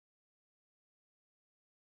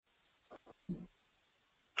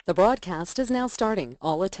The broadcast is now starting.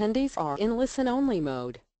 All attendees are in listen-only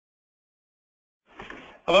mode.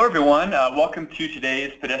 Hello everyone, welcome to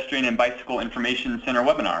today's Pedestrian and Bicycle Information Center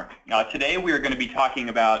webinar. Today we are going to be talking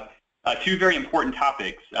about two very important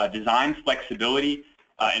topics, design flexibility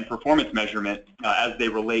and performance measurement as they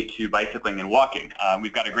relate to bicycling and walking.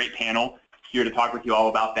 We've got a great panel here to talk with you all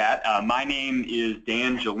about that. My name is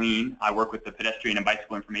Dan Jeline. I work with the Pedestrian and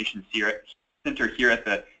Bicycle Information Center here at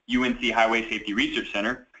the UNC Highway Safety Research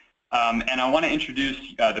Center. And I want to introduce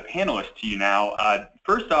the panelists to you now.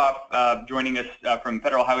 First off, joining us from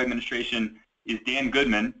Federal Highway Administration is Dan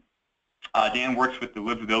Goodman. Dan works with the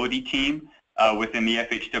livability team within the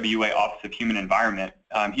FHWA Office of Human Environment.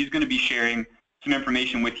 He's going to be sharing some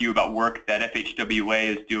information with you about work that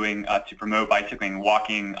FHWA is doing to promote bicycling and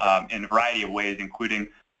walking in a variety of ways, including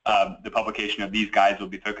the publication of these guides we'll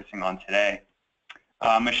be focusing on today.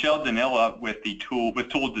 Michelle Danilla with Tool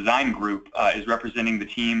Design Group is representing the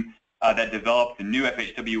team that developed the new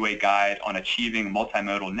FHWA guide on achieving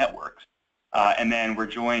multimodal networks. And then we're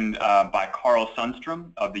joined by Carl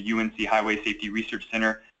Sundstrom of the UNC Highway Safety Research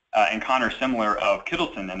Center and Connor Simler of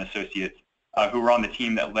Kittleson and Associates, who were on the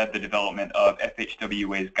team that led the development of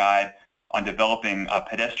FHWA's guide on developing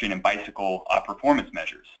pedestrian and bicycle performance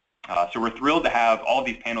measures. So we're thrilled to have all of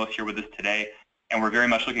these panelists here with us today, and we're very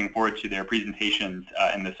much looking forward to their presentations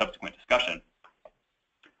and the subsequent discussion.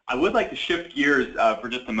 I would like to shift gears for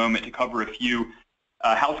just a moment to cover a few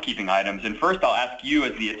housekeeping items. And first, I'll ask you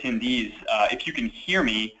as the attendees, if you can hear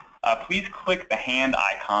me, please click the hand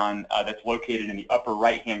icon that's located in the upper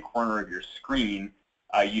right-hand corner of your screen.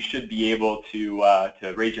 You should be able to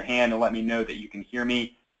raise your hand and let me know that you can hear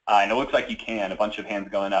me. And it looks like you can, a bunch of hands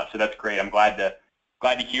going up. So that's great. I'm glad to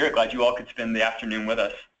hear it. Glad you all could spend the afternoon with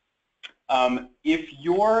us. If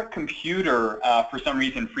your computer, for some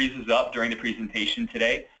reason, freezes up during the presentation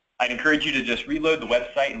today, I'd encourage you to just reload the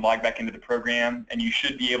website and log back into the program, and you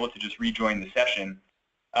should be able to just rejoin the session.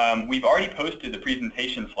 We've already posted the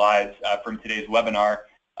presentation slides from today's webinar,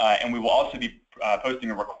 and we will also be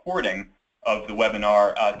posting a recording of the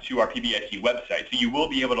webinar to our PBIC website, so you will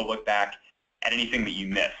be able to look back at anything that you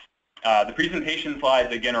missed. The presentation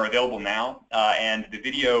slides, again, are available now, and the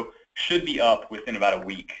video should be up within about a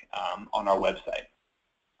week on our website.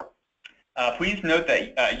 Please note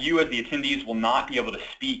that you as the attendees will not be able to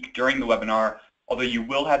speak during the webinar, although you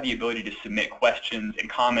will have the ability to submit questions and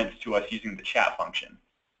comments to us using the chat function.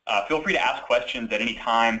 Feel free to ask questions at any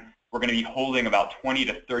time. We're going to be holding about 20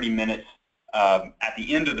 to 30 minutes at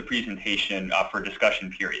the end of the presentation for a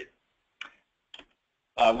discussion period.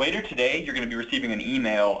 Later today, you're going to be receiving an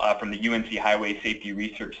email from the UNC Highway Safety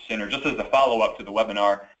Research Center just as a follow-up to the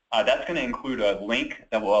webinar. That's going to include a link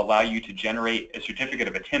that will allow you to generate a certificate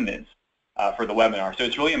of attendance for the webinar. So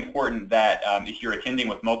it's really important that if you're attending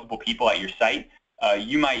with multiple people at your site,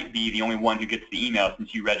 you might be the only one who gets the email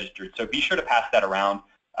since you registered. So be sure to pass that around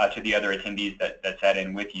to the other attendees that sat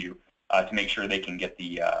in with you to make sure they can get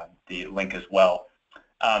the link as well.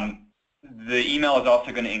 The email is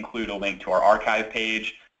also going to include a link to our archive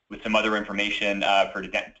page with some other information for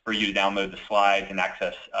you to download the slides and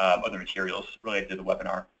access other materials related to the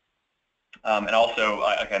webinar. And also,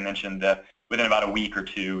 like I mentioned, within about a week or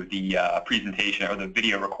two, the presentation or the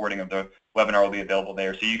video recording of the webinar will be available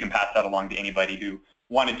there, so you can pass that along to anybody who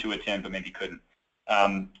wanted to attend but maybe couldn't.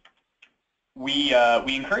 We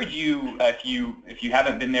encourage you, if you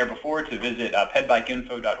haven't been there before, to visit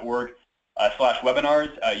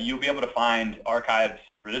pedbikeinfo.org/webinars. You'll be able to find archives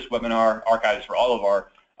for this webinar, archives for all of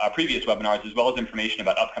our previous webinars, as well as information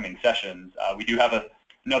about upcoming sessions. We do have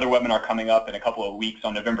another webinar coming up in a couple of weeks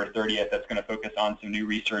on November 30th that's going to focus on some new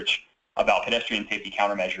research about pedestrian safety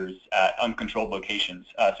countermeasures at uncontrolled locations.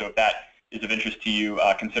 So if that is of interest to you,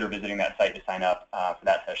 consider visiting that site to sign up for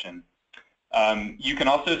that session. You can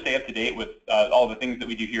also stay up to date with all the things that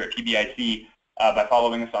we do here at PBIC by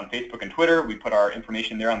following us on Facebook and Twitter. We put our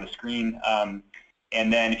information there on the screen.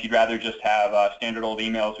 And then if you'd rather just have standard old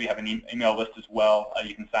emails, we have an email list as well.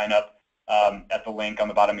 You can sign up at the link on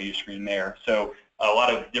the bottom of your screen there. So a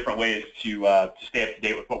lot of different ways to stay up to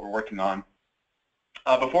date with what we're working on.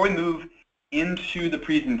 Before we move into the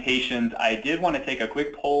presentations, I did want to take a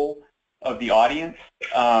quick poll of the audience.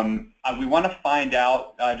 We want to find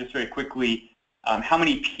out just very quickly how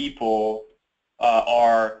many people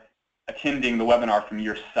are attending the webinar from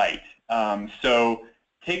your site. So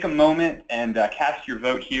take a moment and cast your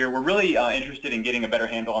vote here. We're really interested in getting a better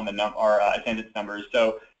handle on our attendance numbers.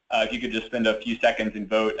 So if you could just spend a few seconds and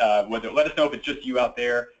vote, let us know if it's just you out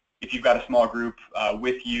there, if you've got a small group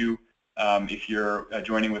with you, if you're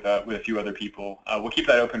joining with a few other people. We'll keep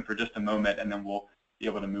that open for just a moment, and then we'll be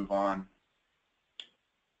able to move on.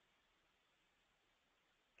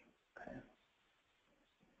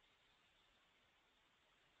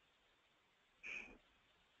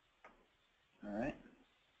 All right.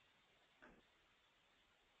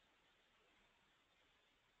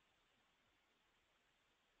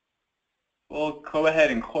 We'll go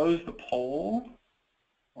ahead and close the poll.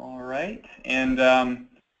 All right. And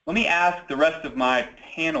let me ask the rest of my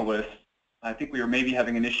panelists. I think we were maybe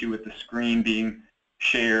having an issue with the screen being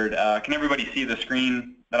shared. Can everybody see the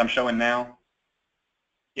screen that I'm showing now?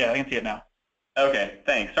 Yeah, I can see it now. Okay,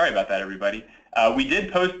 thanks. Sorry about that, everybody. We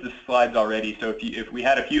did post the slides already, so if we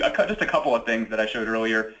had just a couple of things that I showed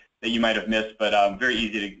earlier that you might have missed, but very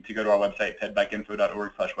easy to go to our website,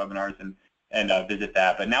 pedbikeinfo.org/webinars, and visit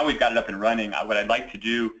that. But now we've got it up and running. What I'd like to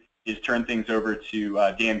do is turn things over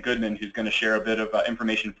to Dan Goodman, who's going to share a bit of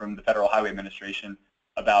information from the Federal Highway Administration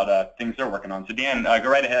about things they're working on. So Dan, go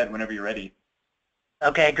right ahead whenever you're ready.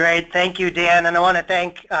 Okay, great. Thank you, Dan. And I want to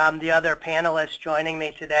thank the other panelists joining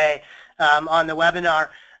me today on the webinar.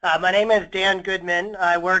 My name is Dan Goodman.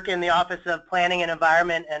 I work in the Office of Planning and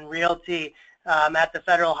Environment and Realty at the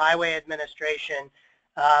Federal Highway Administration.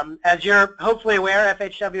 As you're hopefully aware,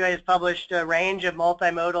 FHWA has published a range of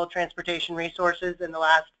multimodal transportation resources in the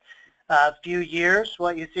last few years.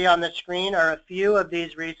 What you see on the screen are a few of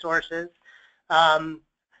these resources.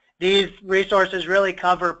 These resources really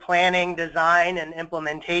cover planning, design, and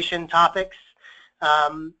implementation topics,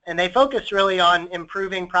 and they focus really on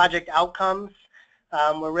improving project outcomes.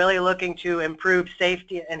 We're really looking to improve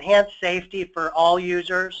safety, enhance safety for all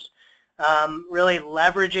users, really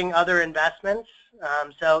leveraging other investments.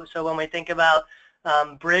 So when we think about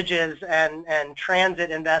bridges and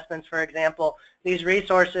transit investments, for example, these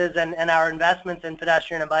resources and our investments in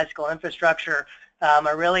pedestrian and bicycle infrastructure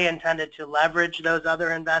are really intended to leverage those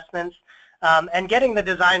other investments and getting the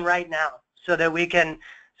design right now so that we can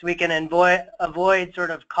avoid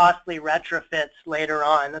sort of costly retrofits later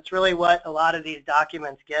on. That's really what a lot of these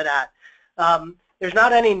documents get at. There's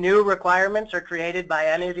not any new requirements or created by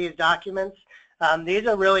any of these documents. These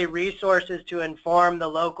are really resources to inform the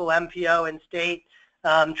local MPO and state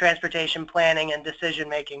transportation planning and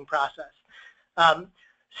decision-making process.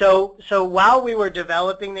 So while we were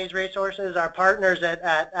developing these resources, our partners at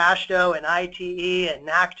AASHTO and ITE and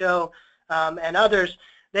NACTO and others,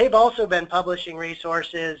 they've also been publishing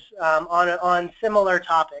resources on similar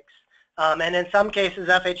topics. And in some cases,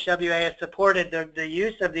 FHWA has supported the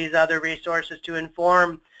use of these other resources to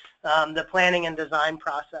inform the planning and design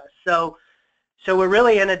process. So we're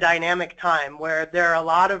really in a dynamic time where there are a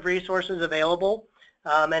lot of resources available,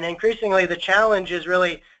 and increasingly the challenge is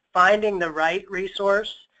really finding the right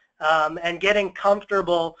resource and getting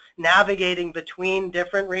comfortable navigating between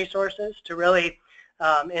different resources to really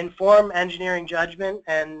inform engineering judgment.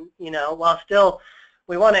 And while still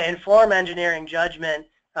we want to inform engineering judgment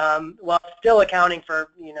while still accounting for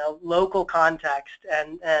local context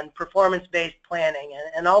and performance-based planning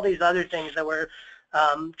and all these other things that we're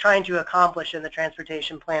trying to accomplish in the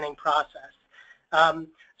transportation planning process.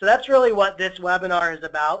 So that's really what this webinar is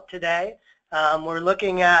about today. We're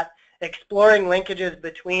looking at exploring linkages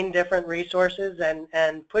between different resources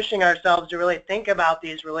and pushing ourselves to really think about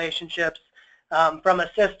these relationships from a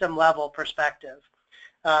system level perspective.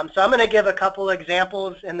 So I'm going to give a couple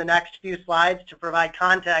examples in the next few slides to provide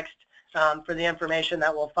context for the information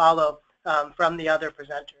that will follow from the other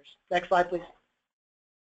presenters. Next slide, please.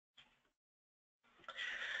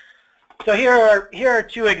 So here are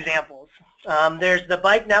two examples. There's the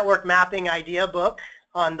Bike Network Mapping Idea book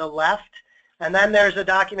on the left, and then there's a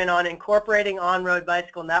document on incorporating on-road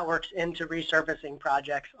bicycle networks into resurfacing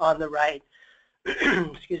projects on the right.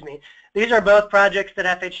 Excuse me. These are both projects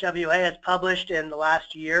that FHWA has published in the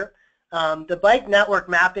last year. The Bike Network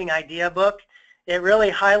Mapping Idea book, it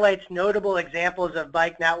really highlights notable examples of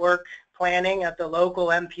bike network planning at the local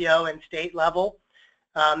MPO and state level.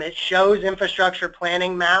 It shows infrastructure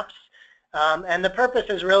planning maps, and the purpose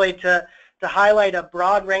is really to highlight a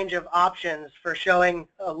broad range of options for showing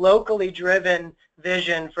a locally driven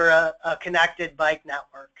vision for a connected bike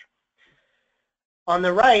network. On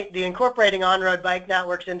the right, the Incorporating On-Road Bike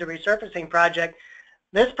Networks into Resurfacing project,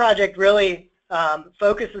 this project really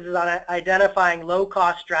focuses on identifying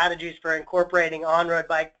low-cost strategies for incorporating on-road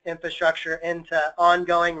bike infrastructure into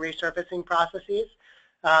ongoing resurfacing processes.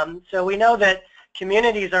 So we know that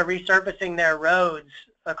communities are resurfacing their roads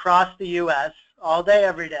across the U.S. all day,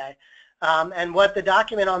 every day. And what the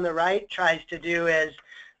document on the right tries to do is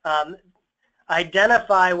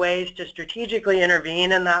identify ways to strategically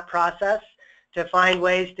intervene in that process to find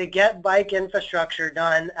ways to get bike infrastructure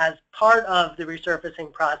done as part of the resurfacing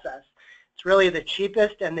process. It's really the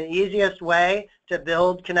cheapest and the easiest way to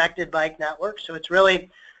build connected bike networks, so it's really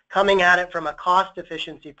coming at it from a cost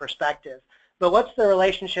efficiency perspective. But what's the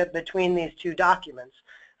relationship between these two documents?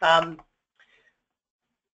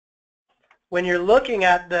 when you're looking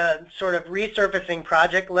at the sort of resurfacing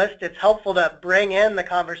project list, it's helpful to bring in the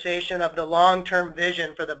conversation of the long-term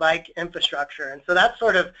vision for the bike infrastructure. And so that's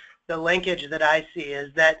sort of the linkage that I see,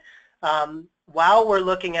 is that while we're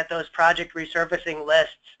looking at those project resurfacing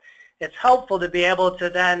lists, it's helpful to be able to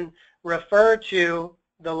then refer to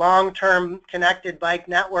the long-term connected bike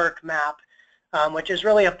network map, which is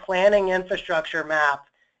really a planning infrastructure map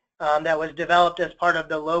that was developed as part of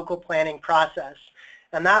the local planning process.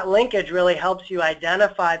 And that linkage really helps you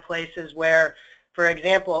identify places where, for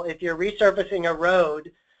example, if you're resurfacing a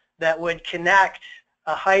road that would connect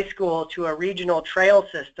a high school to a regional trail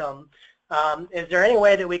system, is there any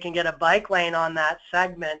way that we can get a bike lane on that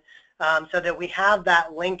segment so that we have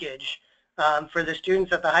that linkage for the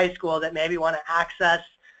students at the high school that maybe want to access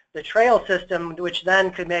the trail system, which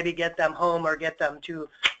then could maybe get them home or get them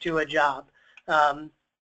to a job.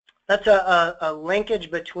 That's a linkage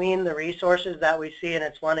between the resources that we see, and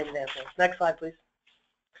it's one example. Next slide, please.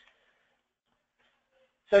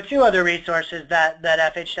 So two other resources that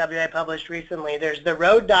FHWA published recently. There's the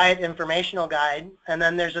Road Diet Informational Guide, and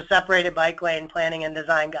then there's a Separated Bike Lane Planning and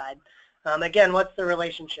Design Guide. Again, what's the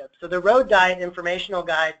relationship? So the Road Diet Informational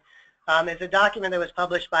Guide is a document that was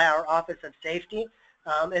published by our Office of Safety.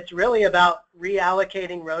 It's really about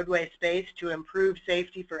reallocating roadway space to improve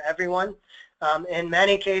safety for everyone. In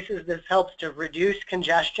many cases, this helps to reduce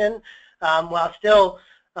congestion while still,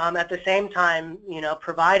 at the same time,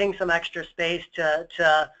 providing some extra space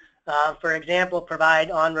to for example,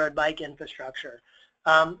 provide on-road bike infrastructure.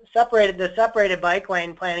 The Separated Bike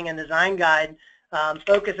Lane Planning and Design Guide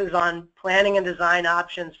focuses on planning and design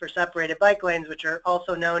options for separated bike lanes, which are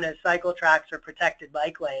also known as cycle tracks or protected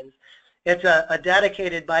bike lanes. It's a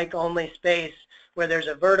dedicated bike-only space where there's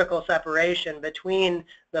a vertical separation between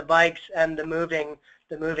the bikes and the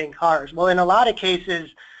moving cars. Well, in a lot of cases,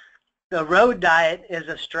 the road diet is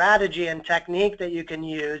a strategy and technique that you can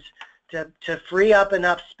use to free up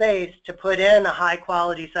enough space to put in a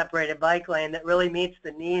high-quality separated bike lane that really meets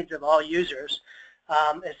the needs of all users,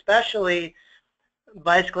 especially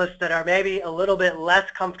bicyclists that are maybe a little bit less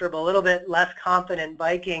comfortable, a little bit less confident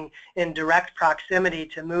biking in direct proximity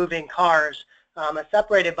to moving cars. A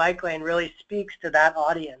separated bike lane really speaks to that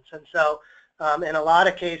audience. And so in a lot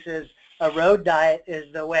of cases, a road diet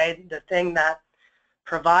is the thing that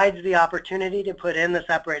provides the opportunity to put in the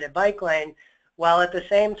separated bike lane while at the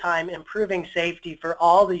same time improving safety for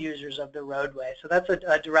all the users of the roadway. So that's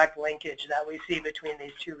a direct linkage that we see between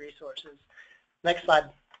these two resources. Next slide.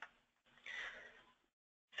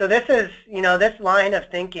 So this is, this line of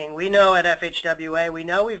thinking, we know at FHWA, we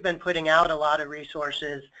know we've been putting out a lot of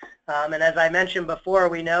resources. And as I mentioned before,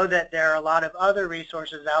 we know that there are a lot of other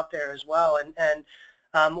resources out there as well. And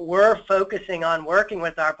we're focusing on working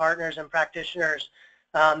with our partners and practitioners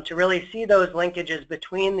to really see those linkages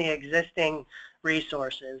between the existing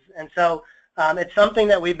resources. And so it's something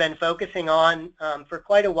that we've been focusing on for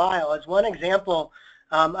quite a while. As one example,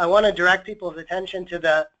 I want to direct people's attention to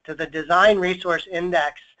the Design Resource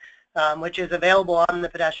Index, which is available on the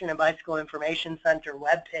Pedestrian and Bicycle Information Center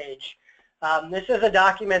webpage. This is a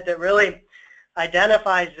document that really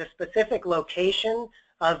identifies the specific location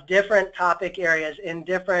of different topic areas in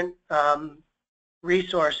different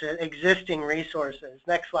existing resources.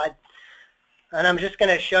 Next slide. And I'm just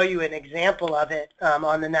going to show you an example of it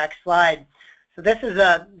on the next slide. So this is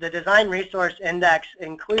the Design Resource Index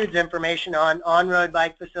includes information on road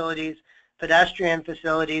bike facilities, pedestrian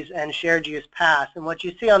facilities, and shared use paths. And what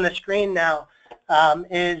you see on the screen now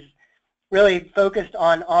is really focused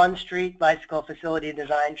on street bicycle facility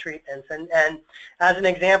design treatments. And as an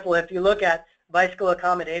example, if you look at bicycle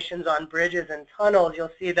accommodations on bridges and tunnels, you'll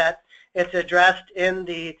see that it's addressed in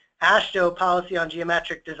the AASHTO Policy on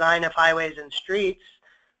Geometric Design of Highways and Streets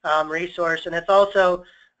resource, and it's also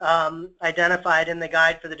identified in the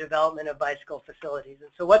Guide for the Development of Bicycle Facilities. And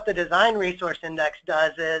so what the Design Resource Index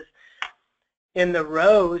does is, in the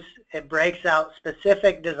rows, it breaks out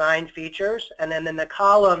specific design features, and then in the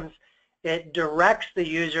columns, it directs the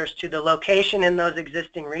users to the location in those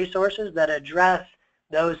existing resources that address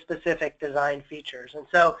those specific design features. And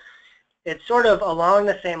so it's sort of along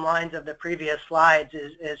the same lines of the previous slides,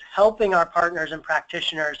 is helping our partners and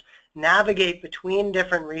practitioners navigate between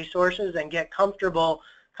different resources and get comfortable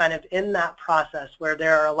kind of in that process where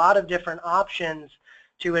there are a lot of different options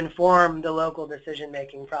to inform the local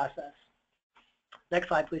decision-making process. Next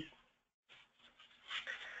slide, please.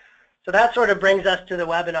 So that sort of brings us to the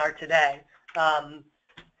webinar today.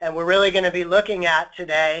 And we're really going to be looking at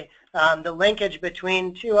today the linkage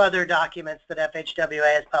between two other documents that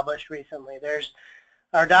FHWA has published recently. There's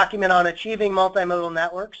our document on achieving multimodal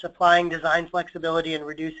networks, applying design flexibility and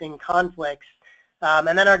reducing conflicts.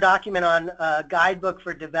 and then our document on guidebook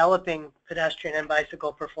for developing pedestrian and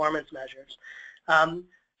bicycle performance measures.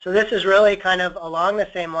 So this is really kind of along the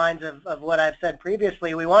same lines of what I've said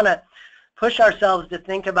previously. We want to push ourselves to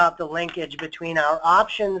think about the linkage between our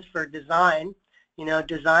options for design,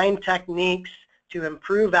 design techniques to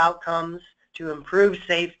improve outcomes, to improve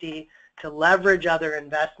safety, to leverage other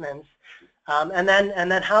investments, and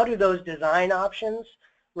then how do those design options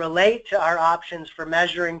relate to our options for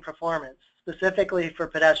measuring performance, specifically for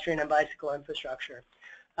pedestrian and bicycle infrastructure.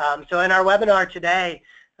 So in our webinar today,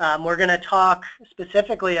 we're going to talk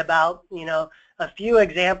specifically about, a few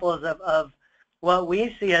examples of what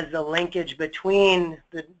we see as the linkage between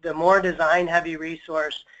the more design-heavy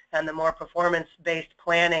resource and the more performance-based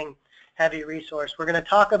planning-heavy resource. We're going to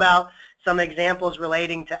talk about some examples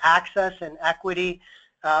relating to access and equity.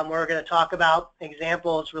 We're going to talk about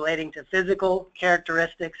examples relating to physical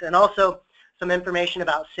characteristics and also some information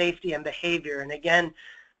about safety and behavior. And again,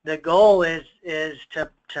 the goal is to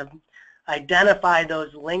identify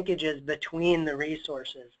those linkages between the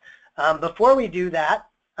resources. Before we do that,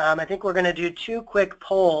 I think we're going to do two quick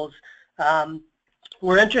polls.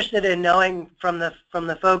 We're interested in knowing from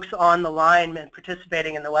the folks on the line and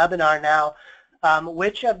participating in the webinar now,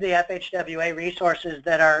 which of the FHWA resources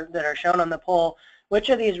that are shown on the poll, which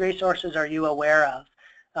of these resources are you aware of?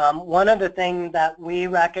 One of the things that we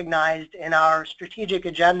recognized in our strategic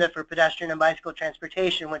agenda for pedestrian and bicycle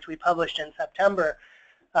transportation, which we published in September,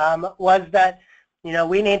 was that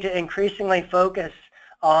we need to increasingly focus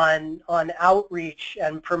on outreach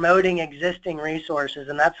and promoting existing resources,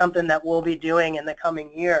 and that's something that we'll be doing in the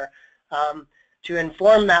coming year. To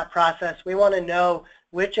inform that process, we want to know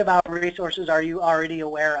which of our resources are you already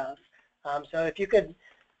aware of. So if you could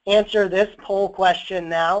answer this poll question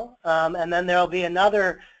now, and then there'll be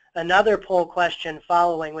another poll question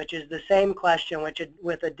following, which is the same question,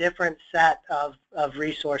 with a different set of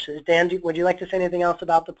resources. Dan, would you like to say anything else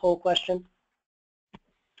about the poll question?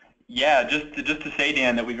 Yeah, just to say,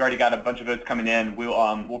 Dan, that we've already got a bunch of votes coming in.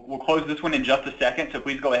 We'll close this one in just a second, so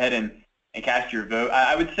please go ahead and cast your vote.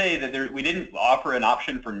 I would say that we didn't offer an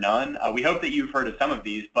option for none. We hope that you've heard of some of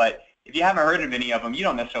these, but if you haven't heard of any of them, you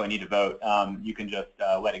don't necessarily need to vote. You can just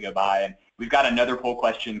let it go by. And we've got another poll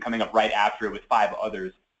question coming up right after it with 5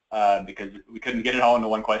 others because we couldn't get it all into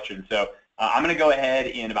one question. So I'm going to go ahead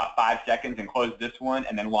in about 5 seconds and close this one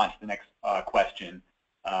and then launch the next question.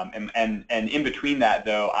 And in between that,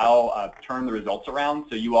 though, I'll turn the results around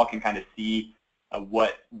so you all can kind of see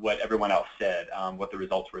what everyone else said, what the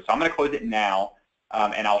results were. So I'm going to close it now,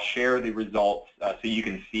 and I'll share the results so you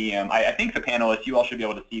can see them. I think the panelists, you all should be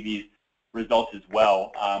able to see these results as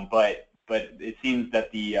well. But it seems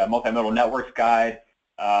that the Multimodal Networks Guide,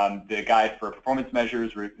 the Guide for Performance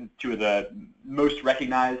Measures were 2 of the most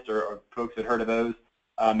recognized, or folks had heard of those.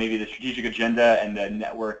 Maybe the Strategic Agenda and the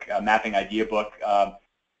Network Mapping Idea Book.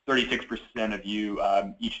 36% of you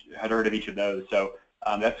each had heard of each of those. So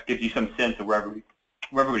that gives you some sense of where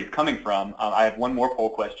everybody's coming from. I have one more poll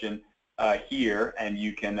question here, and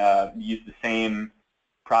you can use the same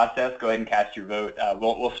process. Go ahead and cast your vote.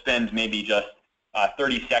 We'll spend maybe just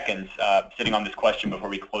 30 seconds sitting on this question before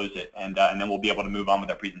we close it, and then we'll be able to move on with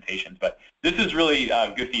our presentations. But this is really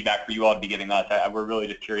good feedback for you all to be giving us. We're really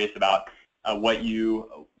just curious about what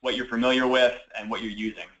you're familiar with and what you're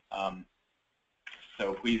using.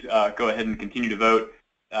 So please go ahead and continue to vote.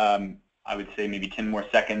 I would say maybe 10 more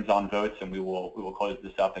seconds on votes, and we will close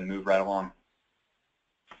this up and move right along.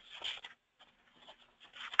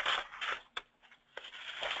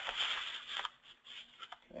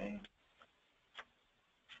 Okay.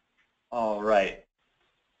 All right.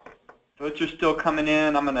 Votes are still coming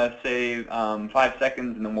in. I'm going to say 5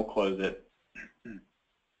 seconds, and then we'll close it.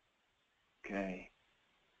 Okay.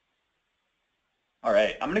 All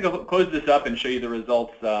right, I'm going to go close this up and show you the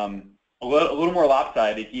results a little more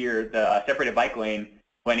lopsided here. The separated bike lane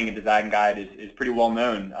planning and design guide is pretty well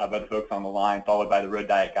known by the folks on the line, followed by the road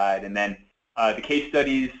diet guide. And then the case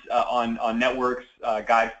studies on networks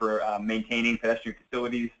guide for maintaining pedestrian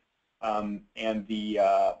facilities and the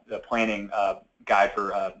planning guide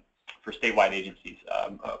for statewide agencies,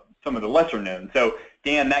 some of the lesser known. So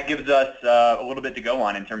Dan, that gives us a little bit to go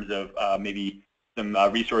on in terms of maybe some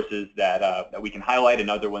resources that we can highlight and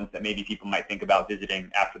other ones that maybe people might think about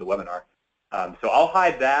visiting after the webinar. So I'll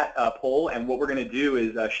hide that poll, and what we're going to do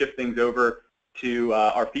is shift things over to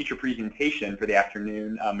our feature presentation for the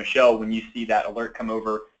afternoon. Michelle, when you see that alert come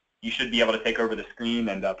over, you should be able to take over the screen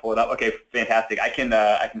and pull it up. Okay, fantastic. I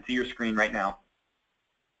can see your screen right now.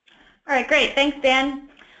 All right, great. Thanks, Dan.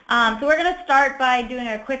 So we're going to start by doing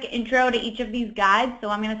a quick intro to each of these guides. So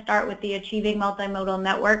I'm going to start with the Achieving Multimodal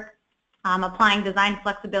Network applying design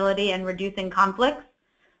flexibility and reducing conflicts.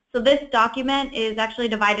 So this document is actually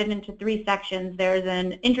divided into 3 sections. There's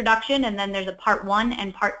an introduction, and then there's a part 1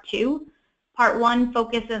 and part 2. Part 1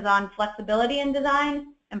 focuses on flexibility in design,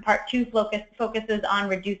 and part 2 focuses on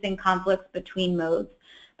reducing conflicts between modes.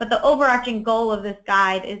 But the overarching goal of this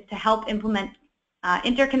guide is to help implement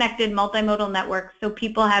interconnected multimodal networks so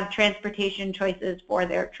people have transportation choices for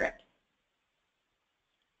their trips.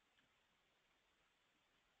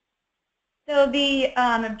 So the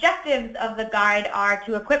objectives of the guide are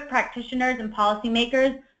to equip practitioners and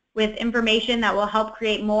policymakers with information that will help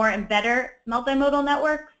create more and better multimodal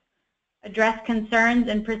networks, address concerns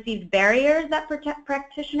and perceived barriers that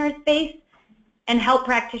practitioners face, and help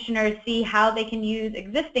practitioners see how they can use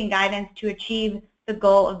existing guidance to achieve the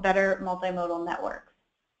goal of better multimodal networks.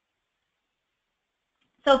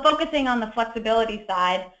 So focusing on the flexibility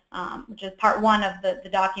side, which is part 1 of the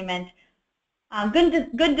document,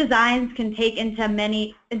 good designs can take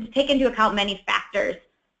into account many factors.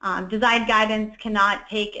 Design guidance cannot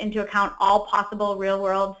take into account all possible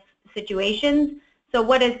real-world situations. So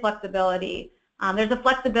what is flexibility? There's a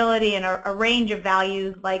flexibility in a range of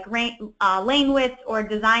values like lane width or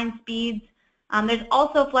design speeds. There's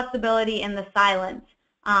also flexibility in the silence.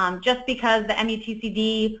 Just because the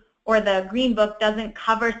MUTCD or the Green Book doesn't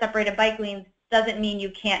cover separated bike lanes doesn't mean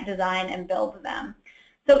you can't design and build them.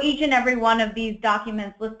 So each and every one of these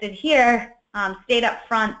documents listed here state up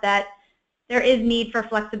front that there is need for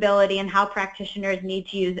flexibility and how practitioners need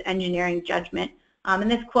to use engineering judgment. And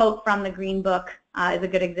this quote from the Green Book is a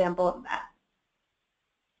good example of that.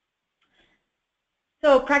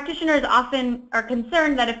 So practitioners often are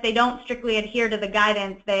concerned that if they don't strictly adhere to the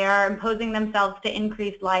guidance, they are imposing themselves to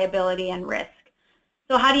increased liability and risk.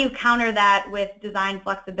 So how do you counter that with design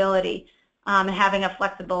flexibility? And having a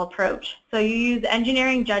flexible approach. So you use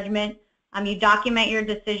engineering judgment, you document your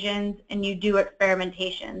decisions, and you do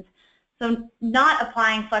experimentations. So not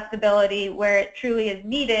applying flexibility where it truly is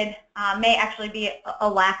needed may actually be a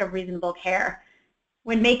lack of reasonable care.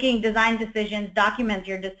 When making design decisions, document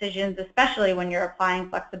your decisions, especially when you're applying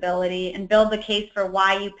flexibility, and build the case for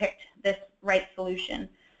why you picked this right solution.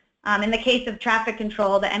 In the case of traffic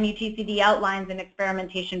control, the MUTCD outlines an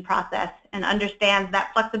experimentation process and understands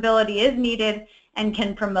that flexibility is needed and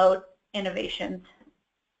can promote innovations.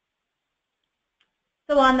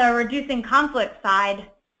 So on the reducing conflict side,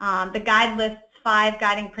 the guide lists 5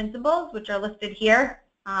 guiding principles, which are listed here.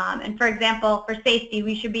 And for example, for safety,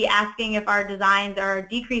 we should be asking if our designs are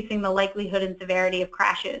decreasing the likelihood and severity of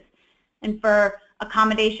crashes. And for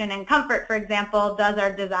accommodation and comfort, for example, does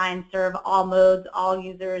our design serve all modes, all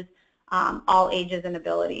users, all ages and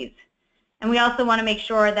abilities? And we also want to make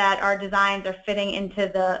sure that our designs are fitting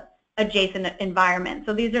into the adjacent environment.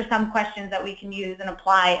 So these are some questions that we can use and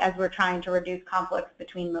apply as we're trying to reduce conflicts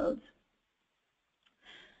between modes.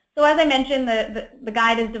 So as I mentioned, the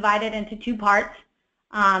guide is divided into 2 parts.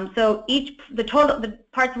 So the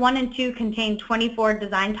parts 1 and 2 contain 24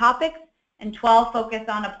 design topics, and 12 focus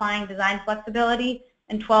on applying design flexibility,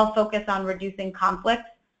 and 12 focus on reducing conflicts.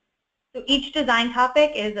 So each design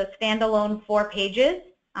topic is a standalone 4 pages.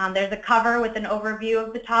 There's a cover with an overview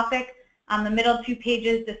of the topic. The middle 2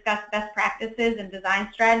 pages discuss best practices and design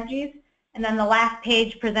strategies, and then the last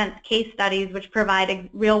page presents case studies which provide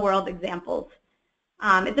real-world examples.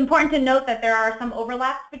 It's important to note that there are some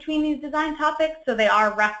overlaps between these design topics, so they are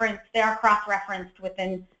cross-referenced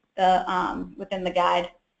within the guide.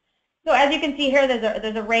 So as you can see here,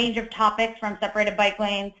 there's a range of topics from separated bike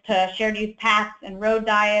lanes to shared use paths and road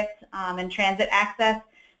diets and transit access.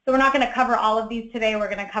 So we're not going to cover all of these today. We're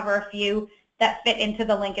going to cover a few that fit into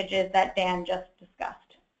the linkages that Dan just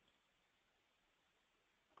discussed.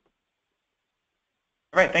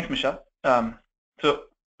 All right, thanks, Michelle. So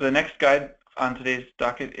the next guide on today's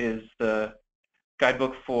docket is the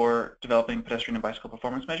guidebook for developing pedestrian and bicycle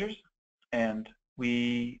performance measures. And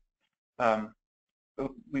we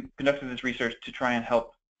conducted this research to try and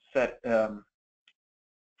help provide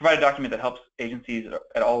a document that helps agencies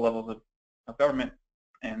at all levels of government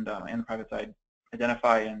and the private side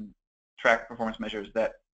identify and track performance measures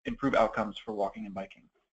that improve outcomes for walking and biking.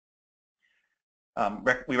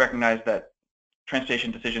 We recognize that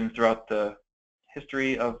transportation decisions throughout the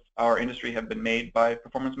history of our industry have been made by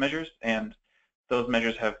performance measures, and those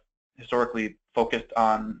measures have historically focused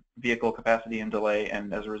on vehicle capacity and delay,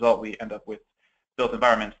 and as a result we end up with built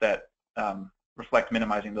environments that reflect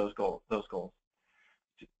minimizing those goals.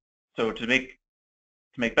 So to make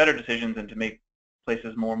better decisions and to make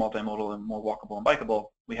places more multimodal and more walkable and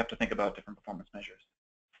bikeable, we have to think about different performance measures.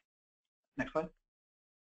 Next slide.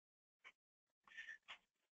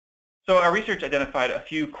 So our research identified a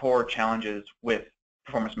few core challenges with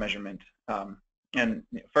performance measurement. And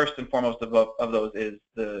first and foremost of those is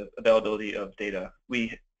the availability of data.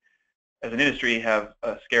 We, as an industry, have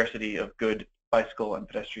a scarcity of good bicycle and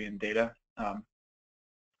pedestrian data. So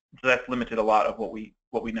that's limited a lot of what we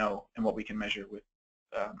know and what we can measure with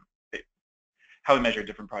how we measure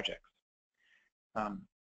different projects.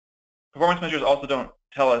 Performance measures also don't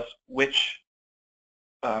tell us which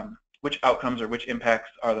outcomes or which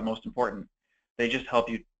impacts are the most important. They just help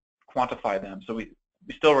you quantify them. So we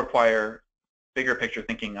still require bigger picture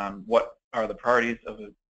thinking on what are the priorities of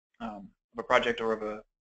a project or of a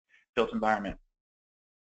built environment.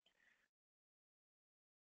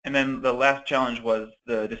 And then the last challenge was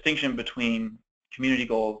the distinction between community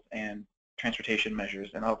goals and transportation measures,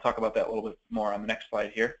 and I'll talk about that a little bit more on the next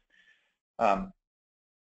slide here.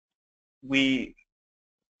 We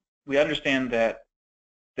understand that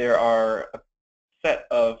there are a set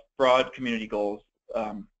of broad community goals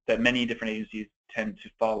that many different agencies tend to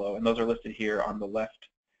follow, and those are listed here on the left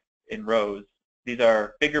in rows. These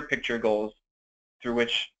are bigger picture goals through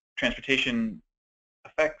which transportation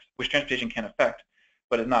can affect,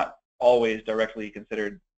 but is not always directly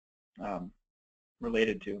considered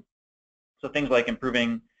related to. So things like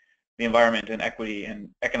improving the environment and equity and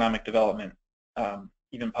economic development,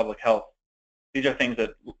 even public health. These are things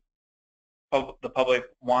that the public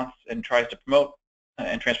wants and tries to promote,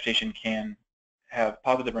 and transportation can have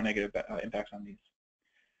positive or negative impacts on these.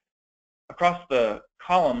 Across the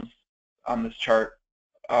columns on this chart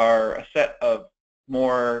are a set of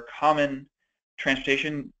more common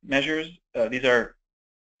transportation measures. These are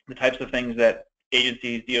the types of things that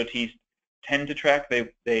agencies, DOTs, tend to track.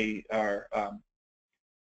 They are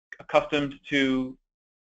accustomed to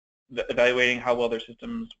evaluating how well their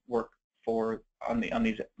systems work on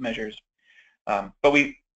these measures. But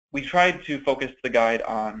we tried to focus the guide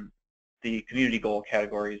on the community goal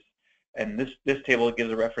categories, and this table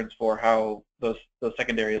gives a reference for how those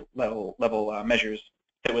secondary level measures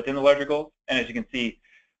fit within the larger goals. And as you can see,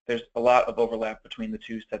 there's a lot of overlap between the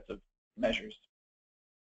two sets of measures.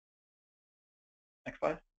 Next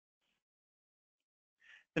slide.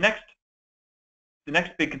 The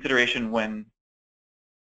next big consideration when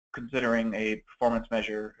considering a performance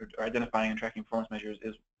measure or identifying and tracking performance measures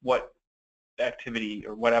is what activity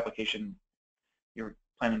or what application you're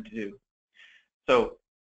planning to do. So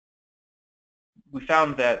we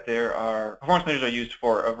found that performance measures are used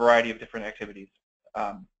for a variety of different activities.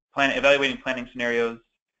 Evaluating planning scenarios,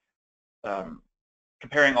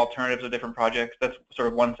 comparing alternatives of different projects. That's sort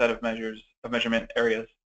of one set of measurement areas.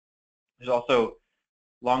 There's also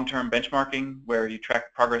long-term benchmarking, where you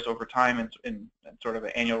track progress over time in sort of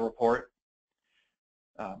an annual report.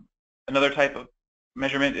 Another type of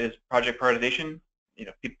measurement is project prioritization.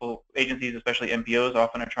 Agencies, especially MPOs,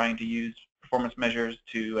 often are trying to use performance measures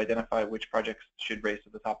to identify which projects should race to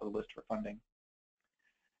the top of the list for funding.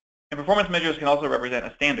 And performance measures can also represent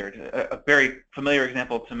a standard. A very familiar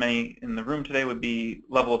example to many in the room today would be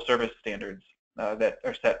level of service standards that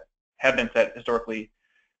have been set historically.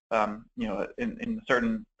 In a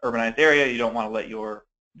certain urbanized area, you don't want to let your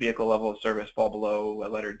vehicle level of service fall below a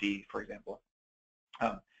letter D, for example.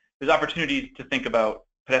 There's opportunities to think about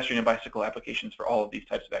pedestrian and bicycle applications for all of these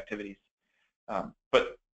types of activities.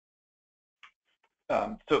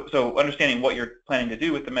 So understanding what you're planning to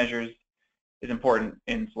do with the measures is important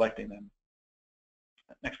in selecting them.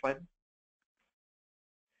 Next slide.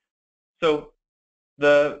 So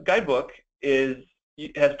the guidebook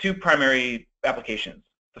has two primary applications.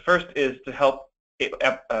 The first is to help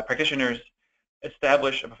practitioners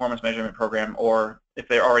establish a performance measurement program, or if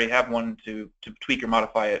they already have one, to tweak or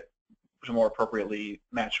modify it to more appropriately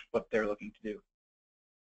match what they're looking to do.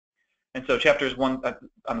 And so chapters 1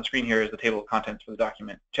 on the screen here is the table of contents for the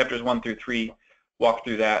document. Chapters 1 through 3 walk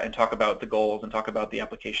through that and talk about the goals and talk about the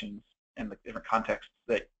applications and the different contexts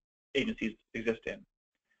that agencies exist in.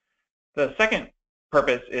 The second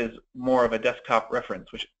purpose is more of a desktop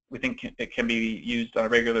reference, which we think it can be used on a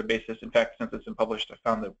regular basis. In fact, since it's been published, I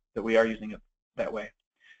found that we are using it that way.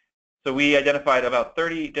 So we identified about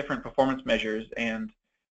 30 different performance measures and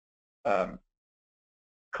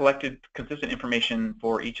collected consistent information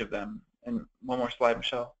for each of them. And one more slide,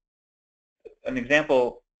 Michelle. An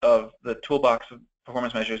example of the toolbox of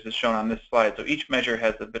performance measures is shown on this slide. So each measure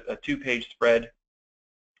has a two-page spread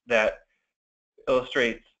that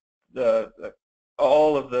illustrates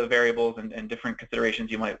all of the variables and different considerations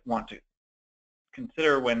you might want to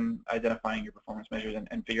consider when identifying your performance measures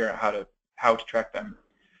and figure out how to track them.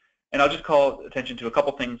 And I'll just call attention to a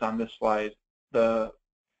couple things on this slide. The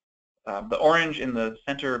orange in the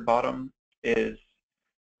center bottom is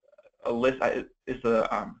a list.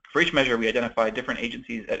 For each measure, we identified different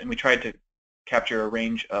agencies, and we tried to capture a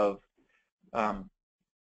range of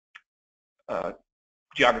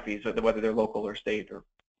geographies, whether they're local or state or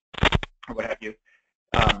what have you.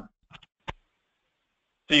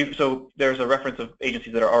 So there's a reference of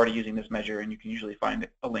agencies that are already using this measure, and you can usually find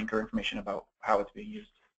a link or information about how it's being used.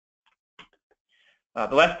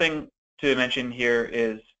 The last thing to mention here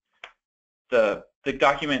is the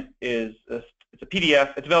document is it's a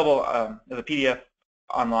PDF. It's available as a PDF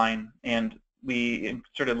online, and we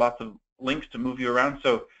inserted lots of links to move you around.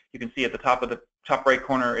 So you can see at the top right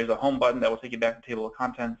corner is a home button that will take you back to the table of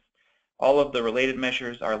contents. All of the related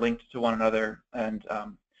measures are linked to one another, and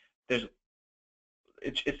it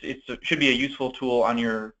should be a useful tool on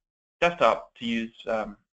your desktop to use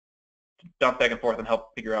to bounce back and forth and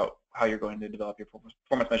help figure out how you're going to develop your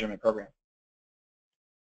performance measurement program.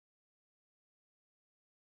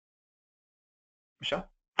 Michelle?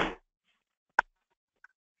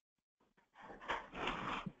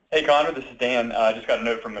 Hey Connor, this is Dan. I just got a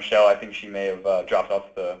note from Michelle. I think she may have dropped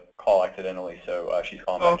off the call accidentally, so she's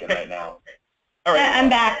calling back in right now. All right. I'm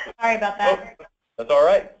back. Sorry about that. Oh, that's all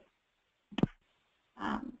right.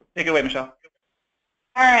 Take it away, Michelle.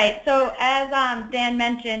 All right, so as Dan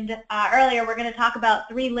mentioned earlier, we're going to talk about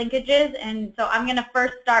 3 linkages, and so I'm going to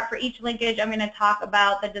first start for each linkage. I'm going to talk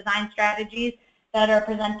about the design strategies that are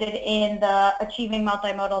presented in the Achieving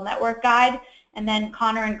Multimodal Network Guide, and then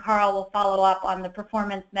Connor and Carl will follow up on the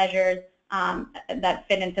performance measures that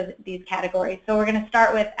fit into these categories. So we're going to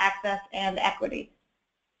start with access and equity.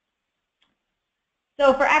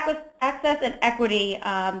 So for access and equity,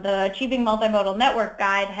 the Achieving Multimodal Network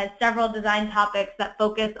Guide has several design topics that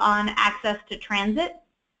focus on access to transit.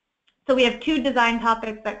 So we have 2 design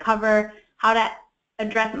topics that cover how to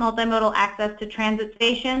address multimodal access to transit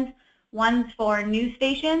stations. One's for new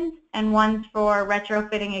stations and one's for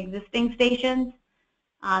retrofitting existing stations.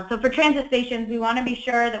 So for transit stations, we want to be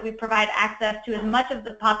sure that we provide access to as much of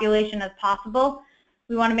the population as possible.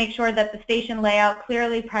 We want to make sure that the station layout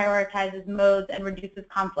clearly prioritizes modes and reduces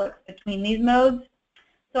conflicts between these modes.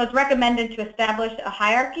 So it's recommended to establish a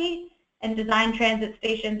hierarchy and design transit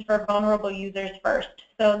stations for vulnerable users first.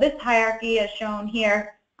 So this hierarchy, as shown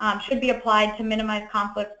here, should be applied to minimize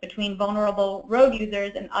conflicts between vulnerable road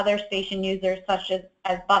users and other station users, such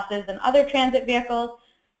as buses and other transit vehicles,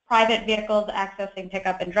 private vehicles accessing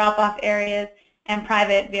pickup and drop-off areas, and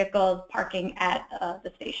private vehicles parking at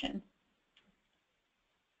the station.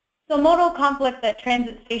 So modal conflicts at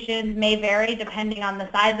transit stations may vary depending on the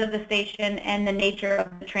size of the station and the nature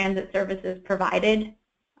of the transit services provided.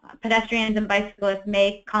 Pedestrians and bicyclists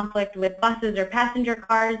may conflict with buses or passenger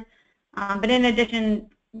cars, but in addition,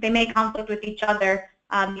 they may conflict with each other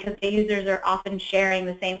because the users are often sharing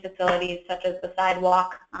the same facilities such as the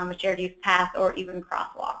sidewalk, a shared use path, or even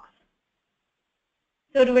crosswalks.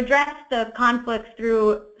 So to address the conflicts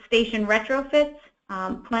through station retrofits,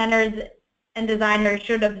 planners and designers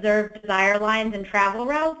should observe desire lines and travel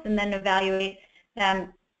routes and then evaluate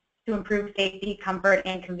them to improve safety, comfort,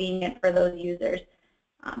 and convenience for those users.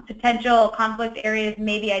 Potential conflict areas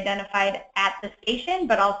may be identified at the station,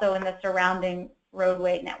 but also in the surrounding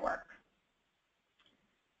roadway network.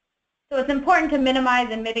 So it's important to minimize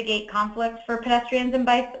and mitigate conflicts for pedestrians and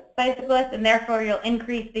bicyclists, and therefore you'll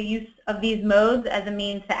increase the use of these modes as a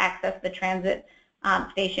means to access the transit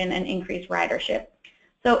station and increase ridership.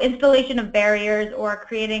 So installation of barriers or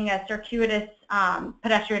creating a circuitous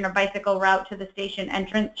pedestrian or bicycle route to the station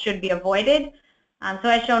entrance should be avoided. So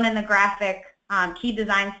as shown in the graphic, key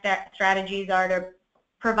design strategies are to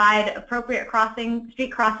provide appropriate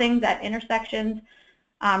street crossings at intersections,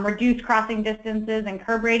 reduce crossing distances and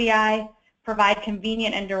curb radii, provide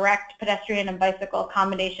convenient and direct pedestrian and bicycle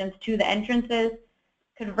accommodations to the entrances,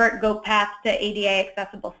 convert goat paths to ADA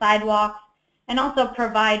accessible sidewalks, and also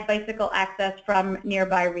provide bicycle access from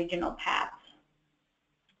nearby regional paths.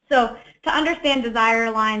 So to understand desire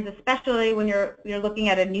lines, especially when you're looking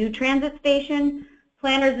at a new transit station,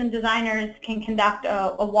 planners and designers can conduct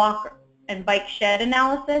a walk and bike shed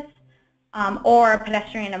analysis or a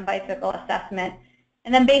pedestrian and bicycle assessment.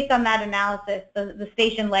 And then based on that analysis, the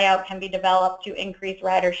station layout can be developed to increase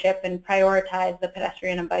ridership and prioritize the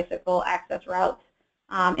pedestrian and bicycle access routes,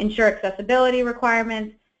 ensure accessibility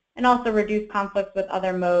requirements, and also reduce conflicts with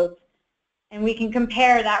other modes. And we can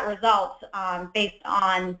compare that result based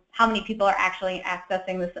on how many people are actually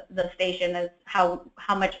accessing the station as how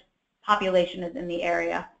much population is in the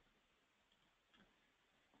area.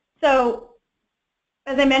 So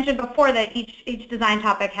as I mentioned before, that each design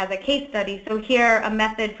topic has a case study. So here a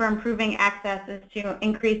method for improving access is to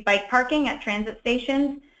increase bike parking at transit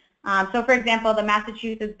stations. So for example, the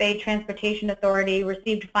Massachusetts Bay Transportation Authority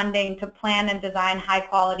received funding to plan and design high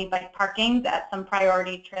quality bike parkings at some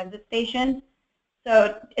priority transit stations.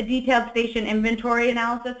 So a detailed station inventory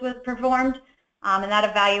analysis was performed, and that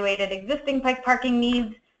evaluated existing bike parking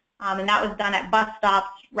needs, and that was done at bus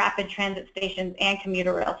stops, rapid transit stations, and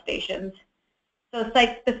commuter rail stations. So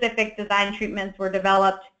site-specific design treatments were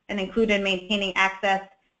developed and included maintaining access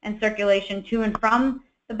and circulation to and from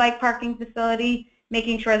the bike parking facility,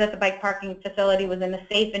 making sure that the bike parking facility was in a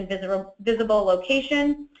safe and visible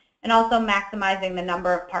location, and also maximizing the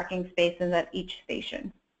number of parking spaces at each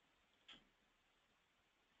station.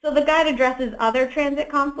 So the guide addresses other transit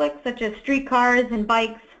conflicts such as streetcars and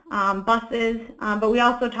bikes, buses, but we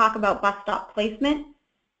also talk about bus stop placement.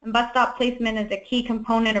 And bus stop placement is a key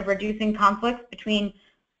component of reducing conflicts between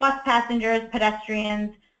bus passengers,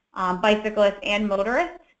 pedestrians, bicyclists, and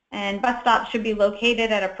motorists. And bus stops should be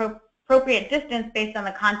located at appropriate distance based on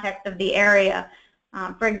the context of the area.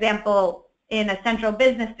 For example, in a central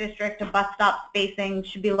business district, a bus stop spacing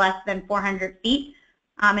should be less than 400 feet,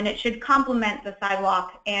 and it should complement the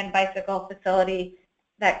sidewalk and bicycle facility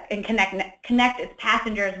that can connect its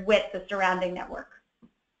passengers with the surrounding network.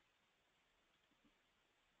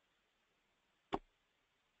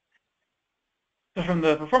 So from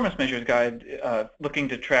the performance measures guide, looking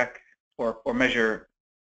to track or measure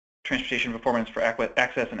transportation performance for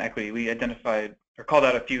access and equity, we identified or called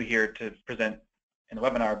out a few here to present in the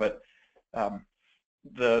webinar, but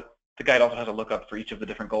the guide also has a lookup for each of the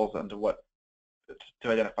different goals to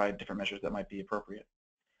identify different measures that might be appropriate.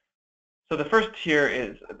 So the first here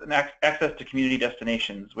is access to community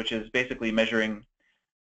destinations, which is basically measuring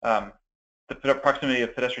the proximity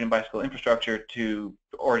of pedestrian and bicycle infrastructure to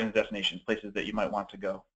origin destinations, places that you might want to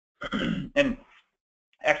go. And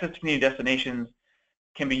access to community destinations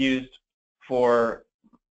can be used for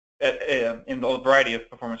in a variety of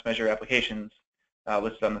performance measure applications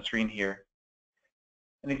listed on the screen here.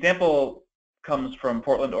 An example comes from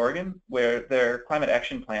Portland, Oregon, where their climate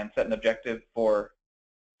action plan set an objective for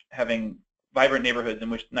having vibrant neighborhoods in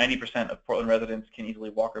which 90% of Portland residents can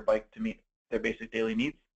easily walk or bike to meet their basic daily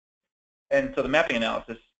needs. And so the mapping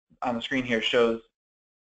analysis on the screen here shows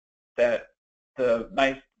that the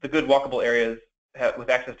good walkable areas with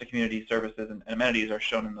access to community services and amenities are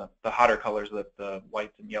shown in the hotter colors, the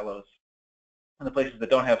whites and yellows. And the places that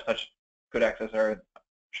don't have such good access are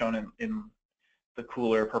shown in the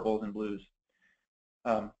cooler purples and blues.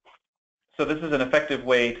 So this is an effective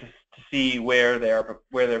way to see where they're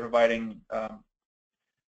providing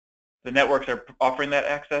the networks are offering that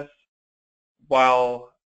access,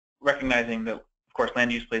 while recognizing that, of course,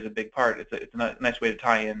 land use plays a big part. It's a nice way to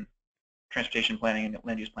tie in transportation planning and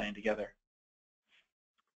land use planning together.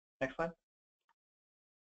 Next slide.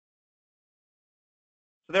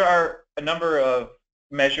 So there are a number of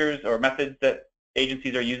measures or methods that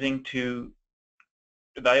agencies are using to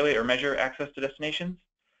evaluate or measure access to destinations,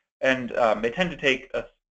 and they tend to take a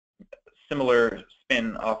similar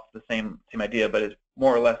spin off the same idea, but it's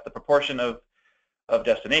more or less the proportion of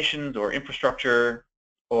destinations or infrastructure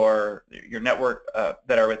or your network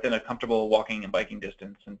that are within a comfortable walking and biking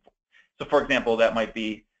distance. And so, for example, that might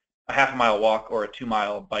be a half-mile walk or a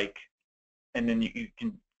 2-mile bike, and then you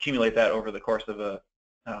can accumulate that over the course of a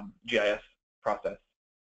GIS process.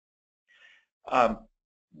 A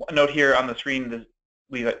note here on the screen,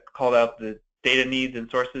 we called out the data needs and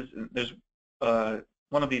sources. And there's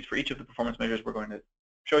one of these for each of the performance measures we're going to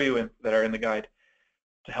show you that are in the guide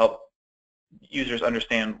to help users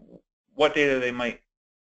understand what data they might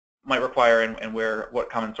require and what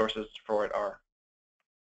common sources for it are.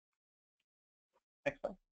 Next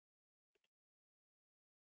slide.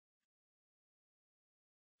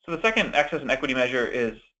 So the second access and equity measure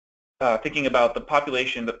is thinking about the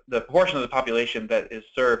population, the proportion of the population that is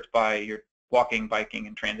served by your walking, biking,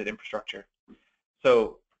 and transit infrastructure.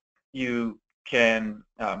 So you can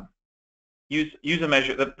use a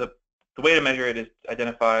measure. The way to measure it is to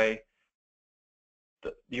identify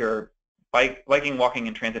your biking, walking,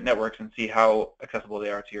 and transit networks and see how accessible they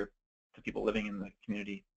are to people living in the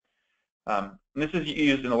community. And this is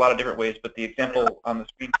used in a lot of different ways, but the example on the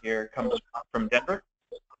screen here comes from Denver,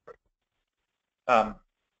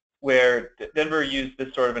 where Denver used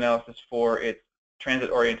this sort of analysis for its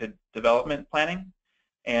transit-oriented development planning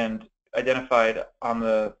and identified on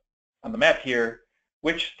the map here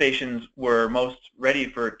which stations were most ready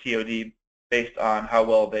for TOD based on how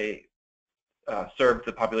well they served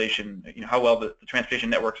the population, how well the transportation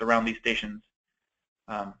networks around these stations,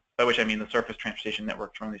 by which I mean the surface transportation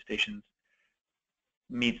networks around these stations,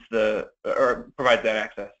 meets or provides that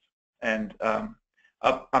access. And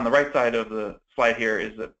up on the right side of the slide here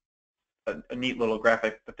is a neat little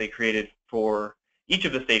graphic that they created for each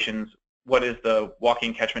of the stations. What is the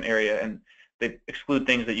walking catchment area? And they exclude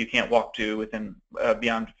things that you can't walk to within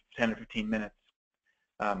beyond 10 or 15 minutes.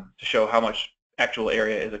 to show how much actual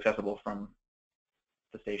area is accessible from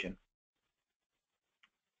the station.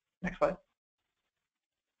 Next slide.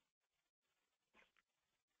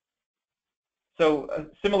 So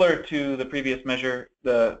similar to the previous measure,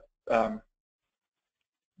 the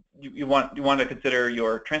you want to consider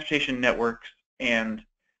your transportation networks and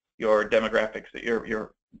your demographics,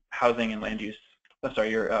 your housing and land use.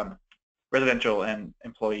 Sorry, your residential and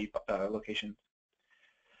employee locations.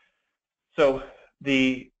 So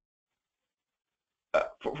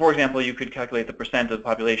for example, you could calculate the % of the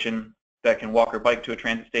population that can walk or bike to a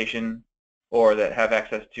transit station, or that have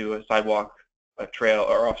access to a sidewalk, a trail,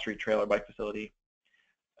 or off-street trail or bike facility.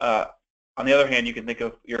 On the other hand, you can think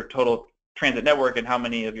of your total transit network and how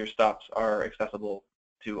many of your stops are accessible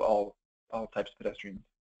to all types of pedestrians.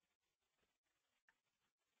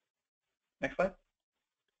 Next slide.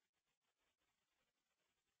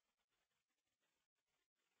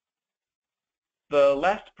 The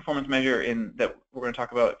last performance measure that we're going to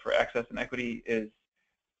talk about for access and equity is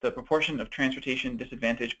the proportion of transportation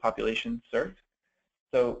disadvantaged populations served.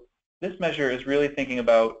 So this measure is really thinking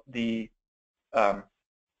about the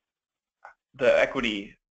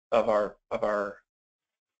equity of our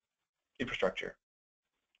infrastructure.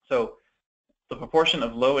 So the proportion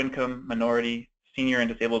of low-income, minority, senior,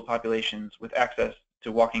 and disabled populations with access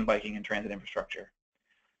to walking, biking, and transit infrastructure.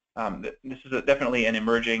 This is definitely an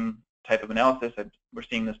emerging type of analysis, and we're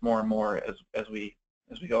seeing this more and more as we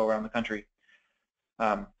go around the country.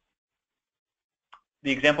 The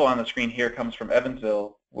example on the screen here comes from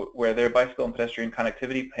Evansville, where their bicycle and pedestrian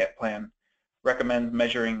connectivity plan recommends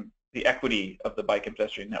measuring the equity of the bike and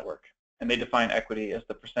pedestrian network. And they define equity as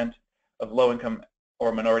the % of low-income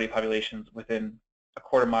or minority populations within a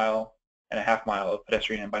quarter mile and a half mile of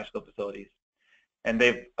pedestrian and bicycle facilities. And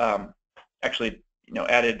they've actually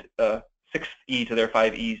added 6 E to their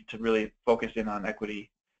 5 E's to really focus in on equity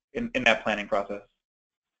in that planning process.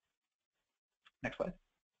 Next slide.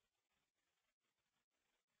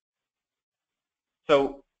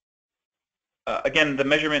 So again, the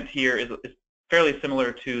measurement here is fairly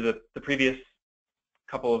similar to the previous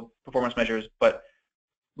couple of performance measures, but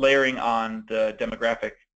layering on the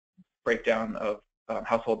demographic breakdown of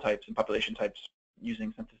household types and population types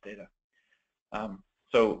using census data.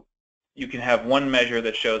 So you can have one measure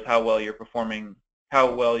that shows how well you're performing,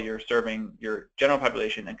 how well you're serving your general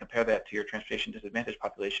population, and compare that to your transportation disadvantaged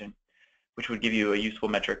population, which would give you a useful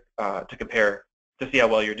metric to compare to see how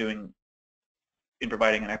well you're doing in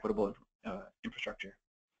providing an equitable infrastructure.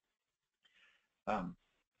 And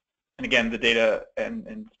again, the data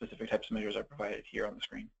and specific types of measures are provided here on the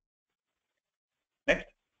screen. Next.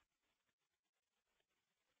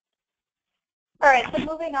 All right, so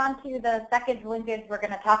moving on to the second linkage we're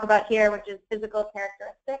going to talk about here, which is physical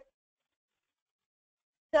characteristics.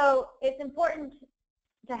 So it's important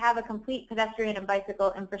to have a complete pedestrian and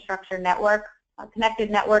bicycle infrastructure network. A connected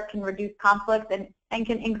network can reduce conflicts and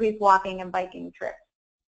can increase walking and biking trips.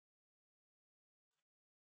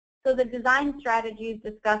 So the design strategies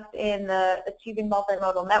discussed in the Achieving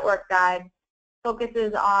Multimodal Network Guide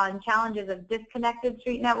focuses on challenges of disconnected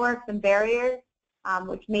street networks and barriers,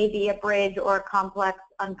 which may be a bridge or a complex,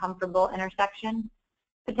 uncomfortable intersection.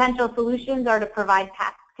 Potential solutions are to provide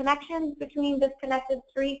path connections between disconnected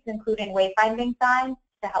streets, including wayfinding signs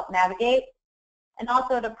to help navigate, and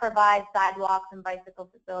also to provide sidewalks and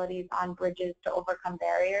bicycle facilities on bridges to overcome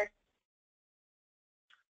barriers.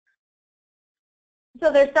 So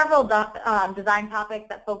there's several design topics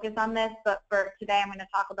that focus on this, but for today I'm going to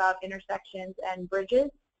talk about intersections and bridges.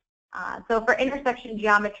 So for intersection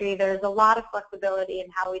geometry, there's a lot of flexibility in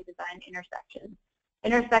how we design intersections.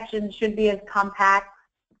 Intersections should be as compact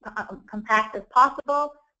as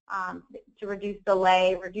possible to reduce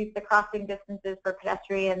delay, reduce the crossing distances for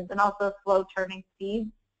pedestrians, and also slow turning speeds.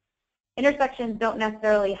 Intersections don't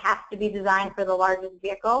necessarily have to be designed for the largest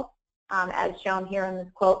vehicle, as shown here in this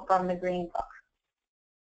quote from the Green Book.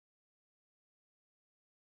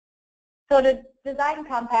 So to design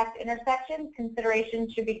compact intersections, consideration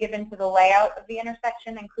should be given to the layout of the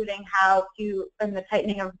intersection, including and the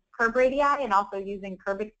tightening of curb radii and also using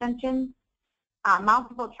curb extensions.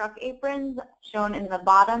 Mountable truck aprons, shown in the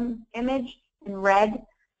bottom image in red,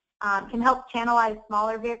 can help channelize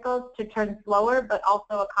smaller vehicles to turn slower, but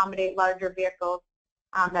also accommodate larger vehicles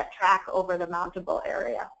that track over the mountable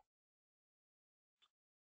area.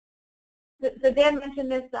 So Dan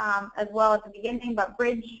mentioned this as well at the beginning, but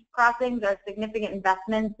bridge crossings are significant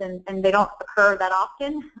investments and they don't occur that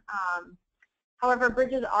often. However,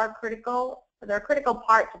 bridges are critical. They're a critical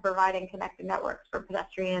part to providing connected networks for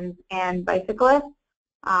pedestrians and bicyclists.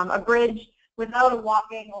 A bridge without a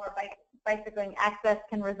walking or bicycling access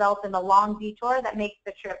can result in a long detour that makes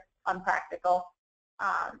the trip unpractical.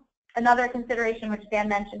 Another consideration, which Dan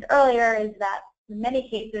mentioned earlier, is that in many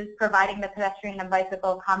cases, providing the pedestrian and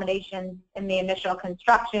bicycle accommodations in the initial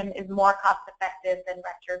construction is more cost-effective than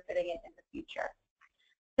retrofitting it in the future.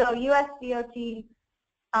 So U.S.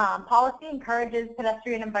 DOT policy encourages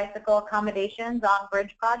pedestrian and bicycle accommodations on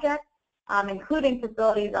bridge projects, including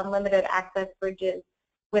facilities on limited access bridges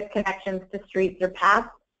with connections to streets or paths.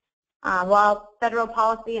 While federal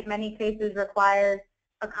policy in many cases requires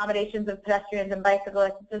accommodations of pedestrians and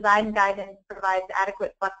bicyclists, design guidance provides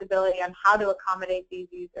adequate flexibility on how to accommodate these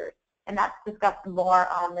users, and that's discussed more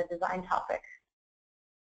on the design topic.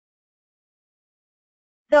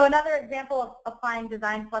 So another example of applying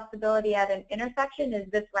design flexibility at an intersection is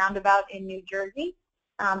this roundabout in New Jersey.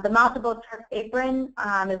 The mountable turf apron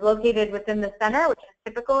is located within the center, which is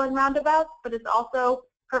typical in roundabouts, but it's also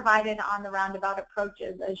provided on the roundabout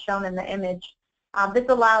approaches as shown in the image. This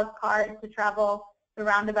allows cars to travel the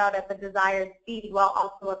roundabout at the desired speed while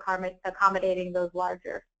also accommodating those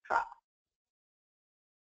larger trucks.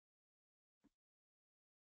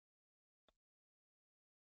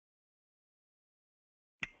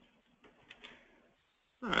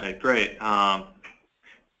 All right, great.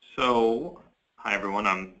 So, hi everyone,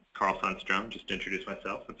 I'm Carl Sundstrom, just to introduce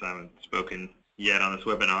myself since I haven't spoken yet on this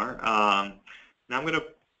webinar. Now I'm going to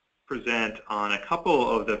present on a couple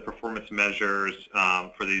of the performance measures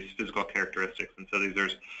for these physical characteristics. And so these are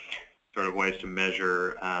sort of ways to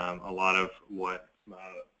measure a lot of what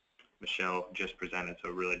Michelle just presented, so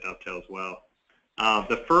it really dovetails well.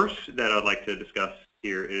 The first that I'd like to discuss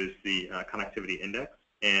here is the connectivity index.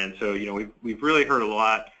 And so, we've really heard a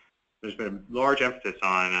lot. There's been a large emphasis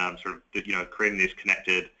on creating these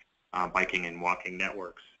connected biking and walking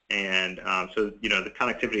networks. And so, the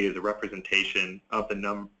connectivity is a representation of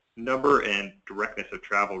the number and directness of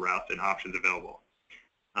travel routes and options available.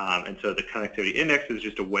 And so the connectivity index is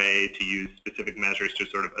just a way to use specific measures to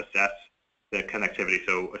sort of assess the connectivity,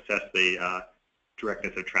 so assess the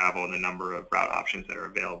directness of travel and the number of route options that are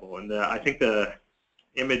available. And I think the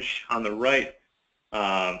image on the right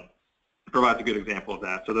provides a good example of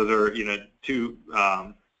that. So those are, two,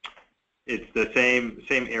 it's the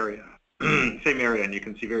same area, same area, and you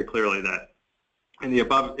can see very clearly that in the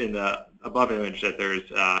above image that there's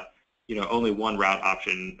only one route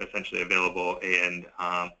option essentially available, and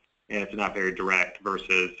it's not very direct,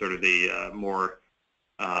 versus sort of the more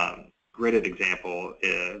gridded example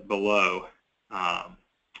below,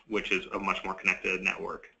 which is a much more connected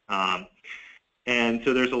network. And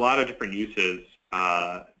so there's a lot of different uses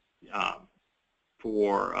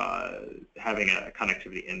for having a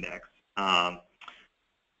connectivity index.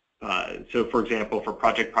 So for example, for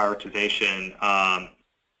project prioritization,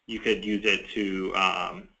 you could use it to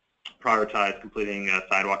prioritize completing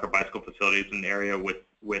sidewalk or bicycle facilities in an area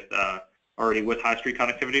already with high street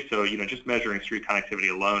connectivity. So just measuring street connectivity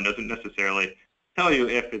alone doesn't necessarily tell you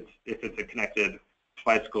if it's a connected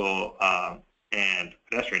bicycle and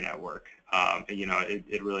pedestrian network.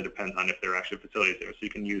 It really depends on if there are actually facilities there. So you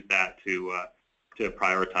can use that to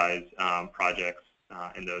prioritize projects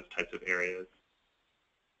in those types of areas.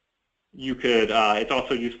 You could, it's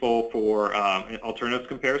also useful for alternatives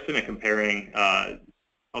comparison and comparing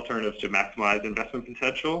alternatives to maximize investment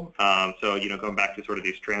potential. So, going back to sort of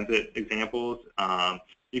these transit examples,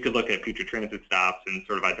 you could look at future transit stops and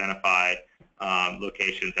sort of identify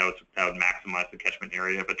locations that would maximize the catchment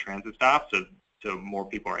area of a transit stop, so more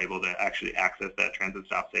people are able to actually access that transit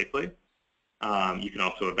stop safely. You can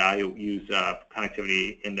also use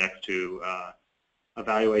connectivity index to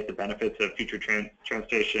evaluate the benefits of future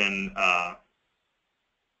transportation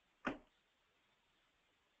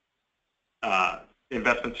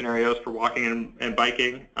investment scenarios for walking and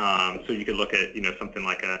biking. So you could look at something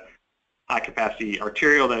like a high-capacity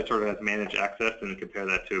arterial that sort of has managed access, and compare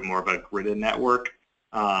that to more of a gridded network,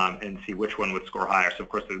 and see which one would score higher. So of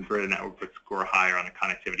course the gridded network would score higher on the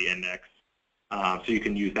connectivity index. So you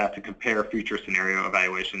can use that to compare future scenario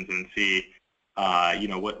evaluations and see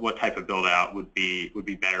what type of build out would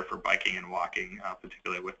be better for biking and walking,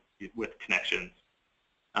 particularly with connections.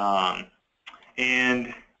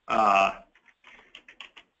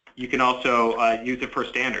 You can also use it for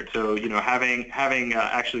standards. So having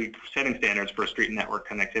actually setting standards for street network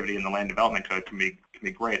connectivity in the land development code can be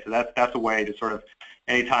great. So that's a way to sort of,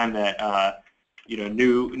 anytime that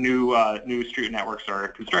new street networks are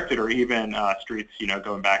constructed, or even streets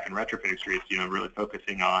going back and retrofitting streets, really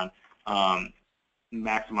focusing on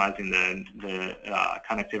maximizing the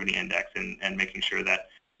connectivity index and making sure that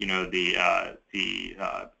the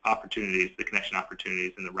opportunities, the connection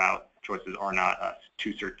opportunities, and the route choices are not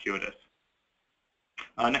too circuitous.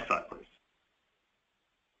 Next slide, please.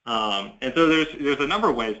 And so there's a number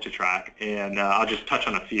of ways to track, and I'll just touch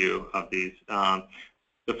on a few of these.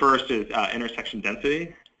 The first is intersection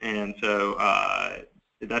density, and so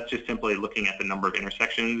that's just simply looking at the number of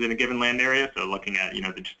intersections in a given land area. So looking at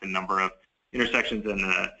just the number of intersections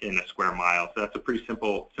in a square mile. So that's a pretty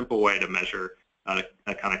simple way to measure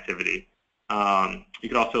connectivity. You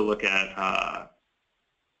could also look at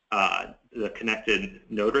the connected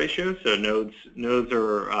node ratio. So nodes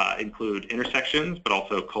include intersections, but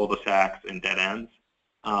also cul-de-sacs and dead ends.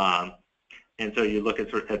 And so you look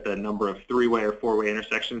at the number of three-way or four-way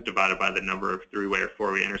intersections divided by the number of three-way or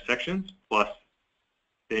four-way intersections, plus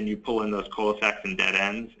then you pull in those cul-de-sacs and dead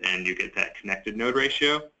ends, and you get that connected node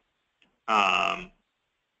ratio. And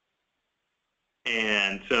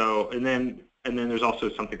then there's also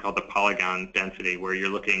something called the polygon density, where you're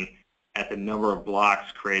looking at the number of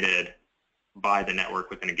blocks created by the network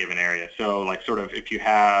within a given area. So like sort of if you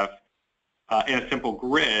have in a simple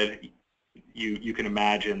grid, you can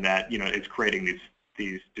imagine that it's creating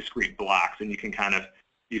these discrete blocks, and you can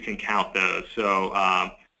count those. So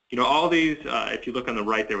all these, if you look on the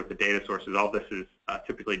right there with the data sources, all this is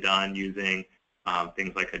typically done using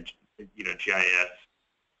things like GIS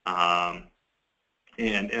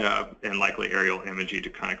and likely aerial imaging to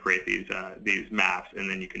kind of create these maps, and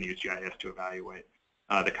then you can use GIS to evaluate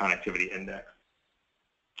the connectivity index.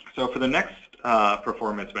 So for the next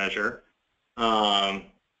performance measure,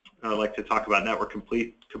 I'd like to talk about network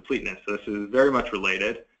completeness. So this is very much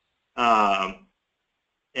related. So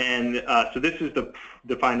this is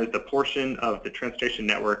defined as the portion of the transportation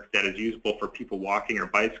network that is usable for people walking or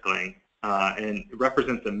bicycling, and it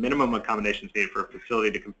represents the minimum accommodations needed for a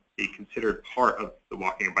facility to be considered part of the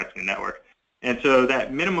walking or bicycling network. And so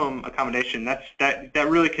that minimum accommodation, that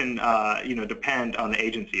really can depend on the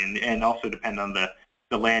agency and also depend on the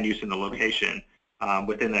land use and the location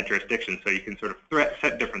within that jurisdiction. So you can sort of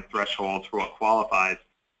set different thresholds for what qualifies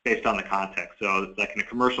based on the context. So like in a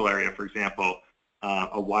commercial area, for example,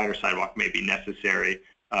 a wider sidewalk may be necessary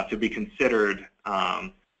to be considered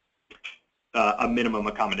a minimum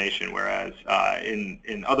accommodation, whereas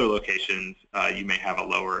in other locations you may have a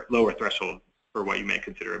lower threshold for what you may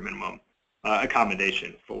consider a minimum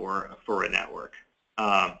accommodation for a network.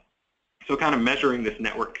 So kind of measuring this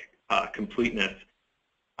network completeness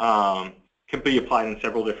can be applied in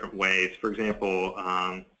several different ways. For example,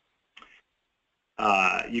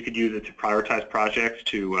 you could use it to prioritize projects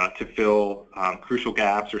to fill crucial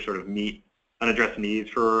gaps or sort of meet unaddressed needs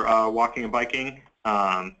for walking and biking.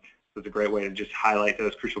 So it's a great way to just highlight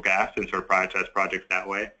those crucial gaps and sort of prioritize projects that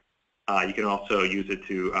way. You can also use it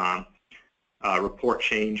to report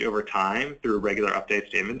change over time through regular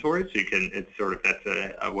updates to inventory. So that's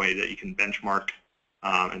a way that you can benchmark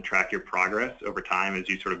and track your progress over time as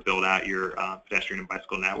you sort of build out your pedestrian and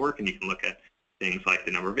bicycle network, and you can look at things like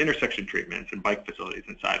the number of intersection treatments and bike facilities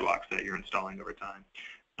and sidewalks that you're installing over time.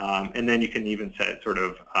 And then you can even set sort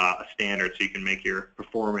of a standard, so you can make your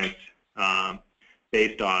performance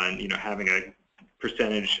based on having a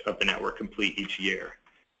percentage of the network complete each year,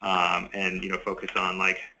 and focus on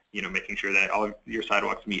making sure that all of your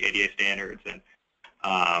sidewalks meet ADA standards, and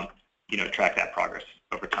track that progress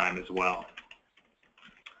over time as well.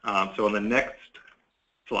 So on the next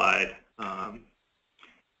slide,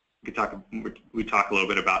 we talk a little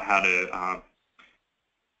bit about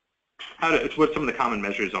what some of the common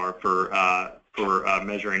measures are for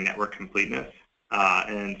measuring network completeness,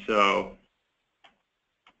 and so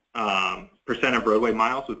percent of roadway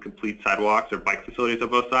miles with complete sidewalks or bike facilities on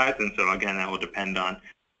both sides, and so again that will depend on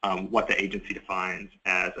what the agency defines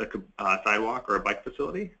as a sidewalk or a bike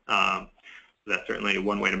facility. That's certainly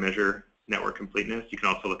one way to measure network completeness. You can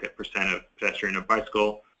also look at percent of pedestrian or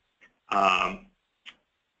bicycle,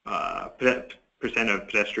 percent of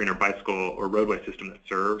pedestrian or bicycle or roadway system that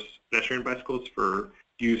serves pedestrian bicycles for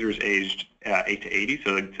users aged 8 to 80.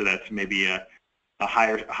 So that's maybe a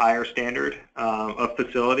higher standard of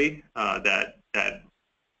facility that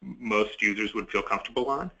most users would feel comfortable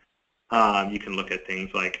on. You can look at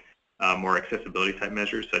things like more accessibility type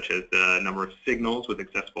measures, such as the number of signals with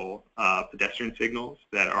accessible pedestrian signals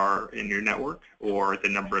that are in your network, or the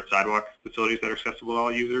number of sidewalk facilities that are accessible to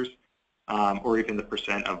all users, or even the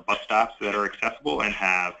percent of bus stops that are accessible and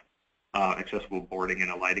have accessible boarding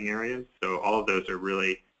and alighting areas. So all of those are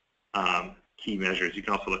really key measures. You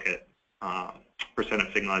can also look at percent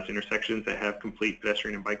of signalized intersections that have complete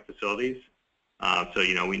pedestrian and bike facilities.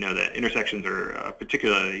 So we know that intersections are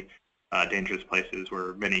particularly dangerous places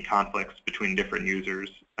where many conflicts between different users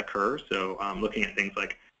occur. So looking at things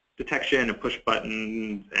like detection and push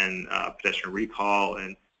buttons and pedestrian recall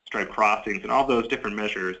and stripe crossings and all those different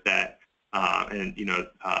measures that and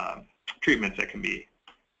treatments that can be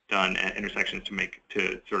done at intersections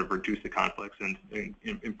to sort of reduce the conflicts and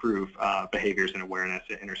improve behaviors and awareness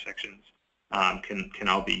at intersections can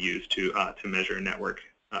all be used to measure network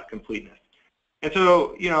completeness. And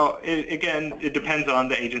so, again, it depends on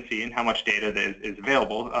the agency and how much data that is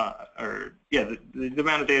available, the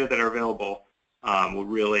amount of data that are available will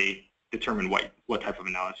really determine what type of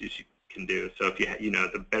analysis you can do. So if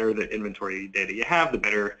the better the inventory data you have, the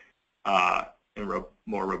better and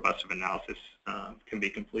more robust of analysis can be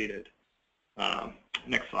completed.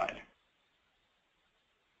 Next slide.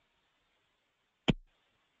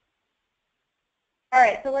 All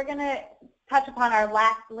right, so we're going to touch upon our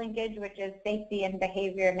last linkage, which is safety and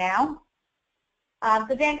behavior now.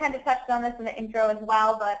 So Dan kind of touched on this in the intro as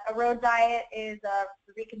well, but a road diet is a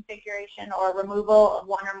reconfiguration or removal of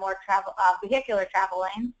one or more vehicular travel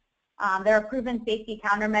lanes. They're a proven safety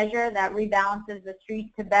countermeasure that rebalances the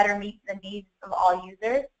street to better meet the needs of all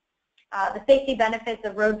users. The safety benefits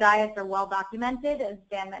of road diets are well documented, as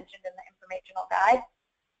Dan mentioned in the informational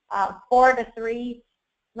guide. 4 to 3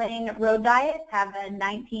 lane road diets have a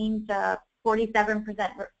 19 to 47%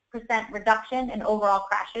 reduction in overall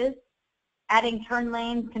crashes. Adding turn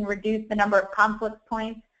lanes can reduce the number of conflict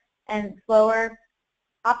points, and slower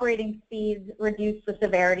operating speeds reduce the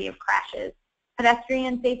severity of crashes.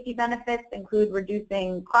 Pedestrian safety benefits include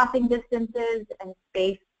reducing crossing distances and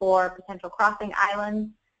space for potential crossing islands,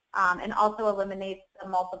 and also eliminates the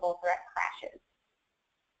multiple threat crashes.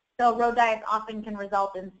 So road diets often can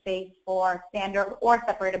result in space for standard or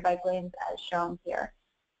separated bike lanes, as shown here.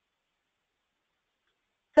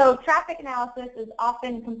 So traffic analysis is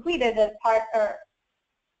often completed as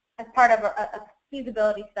part of a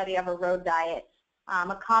feasibility study of a road diet.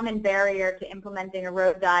 A common barrier to implementing a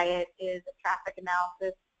road diet is a traffic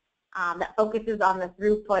analysis that focuses on the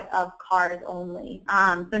throughput of cars only.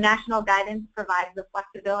 So national guidance provides the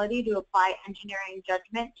flexibility to apply engineering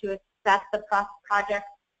judgment to assess the project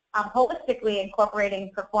holistically,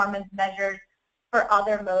 incorporating performance measures for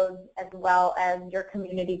other modes as well as your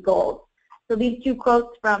community goals. So these 2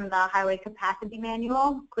 quotes from the Highway Capacity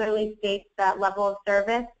Manual clearly states that level of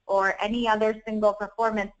service or any other single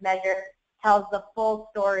performance measure tells the full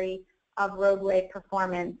story of roadway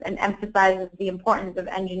performance and emphasizes the importance of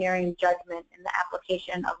engineering judgment in the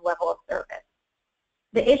application of level of service.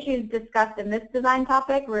 The issues discussed in this design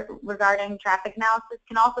topic regarding traffic analysis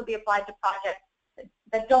can also be applied to projects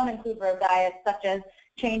that don't include road diets, such as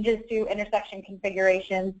changes to intersection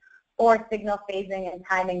configurations or signal phasing and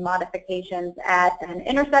timing modifications at an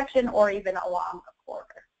intersection or even along a corridor.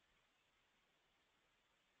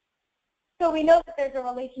 So we know that there's a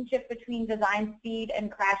relationship between design speed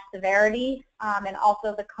and crash severity, and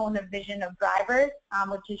also the cone of vision of drivers,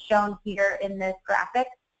 which is shown here in this graphic.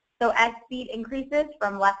 So as speed increases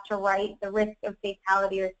from left to right, the risk of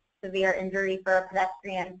fatality or severe injury for a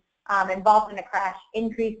pedestrian involved in a crash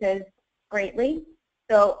increases greatly.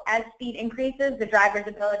 So as speed increases, the driver's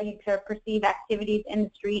ability to perceive activities in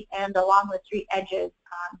the street and along the street edges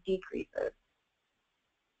decreases.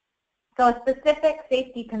 So a specific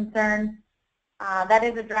safety concern that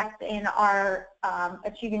is addressed in our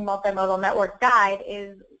Achieving Multimodal Network Guide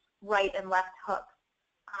is right and left hook.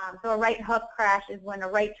 So a right hook crash is when a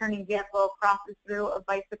right turning vehicle crosses through a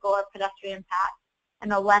bicycle or pedestrian path,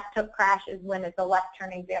 and a left hook crash is when it's a left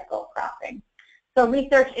turning vehicle crossing. So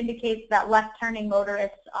research indicates that left turning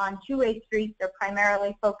motorists on two-way streets are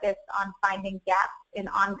primarily focused on finding gaps in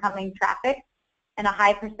oncoming traffic, and a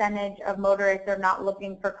high percentage of motorists are not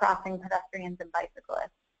looking for crossing pedestrians and bicyclists.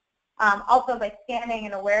 Also, by scanning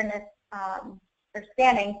and awareness,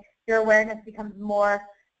 your awareness becomes more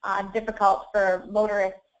difficult for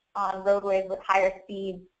motorists on roadways with higher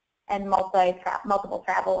speeds and multiple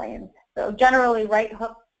travel lanes. So generally, right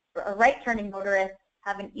turning motorists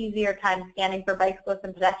have an easier time scanning for bicyclists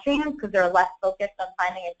and pedestrians because they're less focused on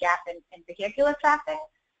finding a gap in vehicular traffic.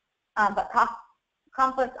 But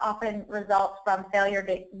conflict often results from failure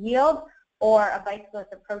to yield or a bicyclist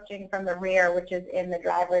approaching from the rear, which is in the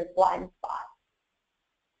driver's blind spot.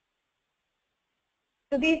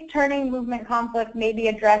 So these turning movement conflicts may be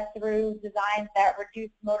addressed through designs that reduce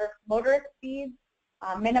motorist speeds,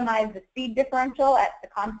 minimize the speed differential at the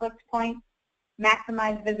conflict point,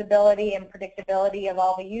 maximize visibility and predictability of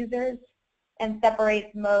all the users, and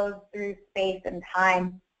separates modes through space and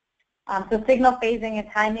time. So signal phasing and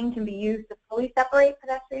timing can be used to fully separate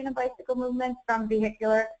pedestrian and bicycle movements from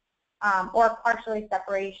vehicular, or partially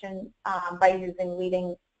separation by using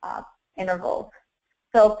leading intervals.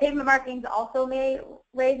 So pavement markings also may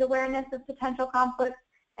raise awareness of potential conflicts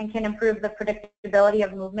and can improve the predictability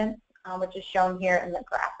of movements, which is shown here in the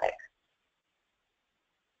graphic.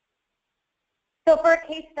 So for a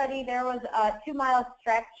case study, there was a 2-mile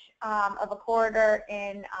stretch of a corridor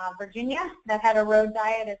in Virginia that had a road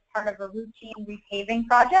diet as part of a routine repaving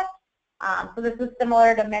project. So this was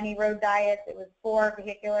similar to many road diets. It was 4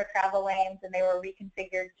 vehicular travel lanes, and they were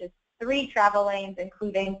reconfigured to 3 travel lanes,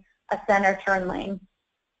 including a center turn lane.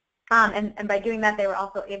 And by doing that, they were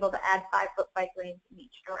also able to add 5-foot bike lanes in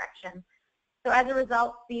each direction. So as a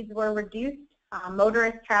result, speeds were reduced.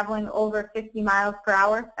 Motorists traveling over 50 miles per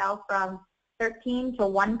hour fell from 13 to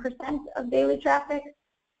 1% of daily traffic.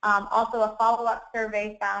 Also, a follow-up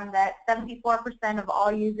survey found that 74% of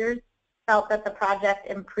all users felt that the project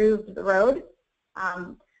improved the road.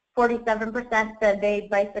 47% said they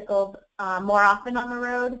bicycled more often on the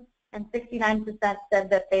road, and 69% said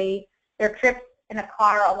that their trips in a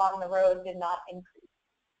car along the road did not increase.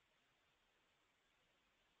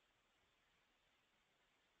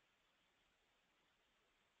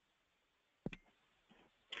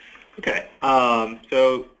 Okay,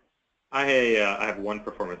 so I have one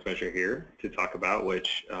performance measure here to talk about,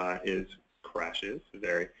 which is crashes, a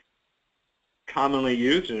very commonly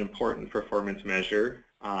used and important performance measure.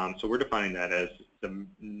 So we're defining that as the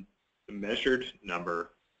measured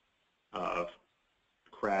number of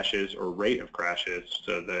crashes or rate of crashes.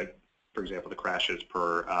 So for example, the crashes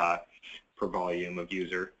per volume of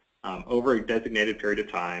user over a designated period of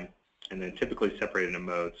time, and then typically separated in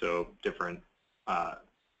mode. So different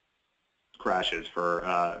crashes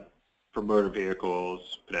for motor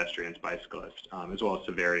vehicles, pedestrians, bicyclists, as well as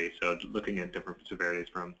severity. So looking at different severities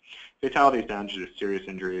from fatalities down to just serious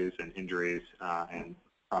injuries and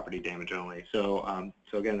property damage only. So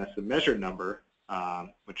so again, that's the measured number,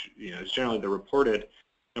 which is generally the reported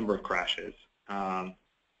number of crashes.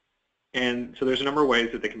 And so there's a number of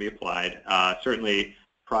ways that they can be applied. Certainly,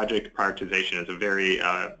 project prioritization is a very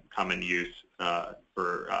common use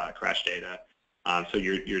for crash data. So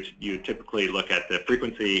you typically look at the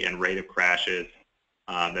frequency and rate of crashes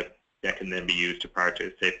that can then be used to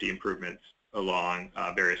prioritize safety improvements along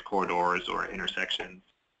various corridors or intersections.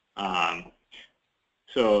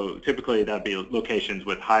 So typically that would be locations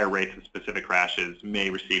with higher rates of specific crashes may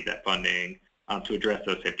receive that funding to address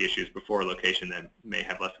those safety issues before a location that may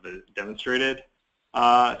have less of a demonstrated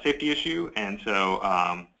safety issue. And so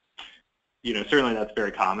certainly that's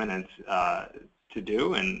very common to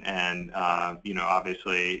do, and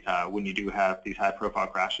obviously when you do have these high-profile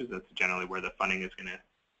crashes, that's generally where the funding is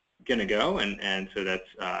gonna go, and so that's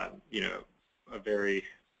a very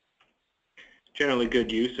generally good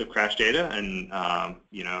use of crash data, and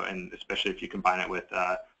and especially if you combine it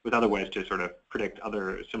with other ways to sort of predict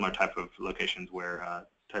other similar type of locations where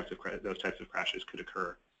those types of crashes could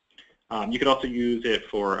occur. You could also use it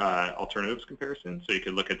for alternatives comparison, so you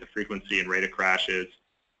could look at the frequency and rate of crashes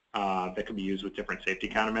that can be used with different safety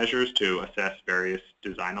countermeasures to assess various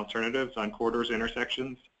design alternatives on corridors and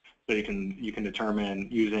intersections. So you can determine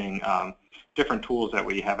using different tools that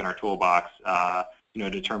we have in our toolbox,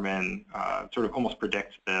 determine sort of almost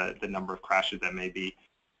predict the number of crashes that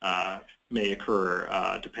may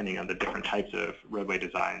occur depending on the different types of roadway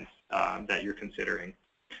designs that you're considering.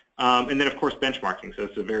 And then, of course, benchmarking. So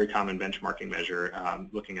it's a very common benchmarking measure,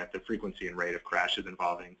 looking at the frequency and rate of crashes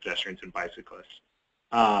involving pedestrians and bicyclists.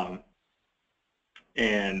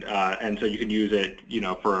 And so you can use it,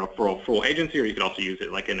 for a full agency, or you could also use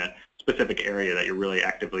it like in a specific area that you're really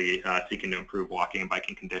actively seeking to improve walking and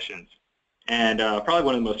biking conditions. And probably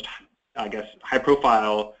one of the most, I guess,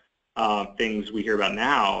 high-profile things we hear about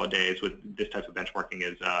nowadays with this type of benchmarking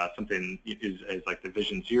is something is like the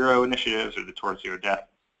Vision Zero initiatives or the Towards Zero Death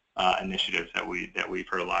initiatives that we've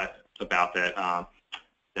heard a lot about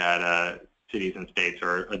that cities and states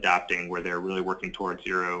are adopting, where they're really working towards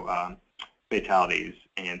zero fatalities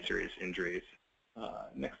and serious injuries.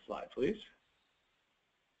 Next slide, please.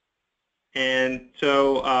 And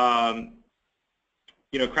so,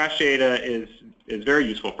 crash data is very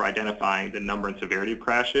useful for identifying the number and severity of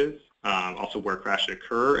crashes, also where crashes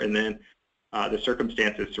occur, and then the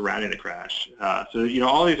circumstances surrounding the crash. So,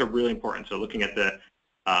 all these are really important. So looking at the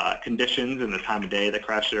conditions and the time of day that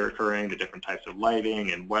crashes are occurring, the different types of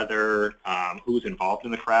lighting and weather, who's involved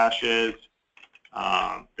in the crashes,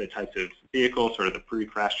 the types of vehicles, sort of the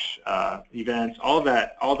pre-crash events, all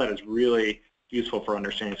that is really useful for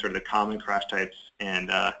understanding sort of the common crash types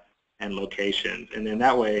and locations. And then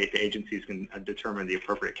that way the agencies can determine the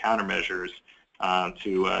appropriate countermeasures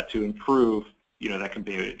to improve, that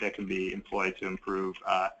can be employed to improve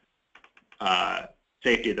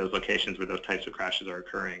safety of those locations where those types of crashes are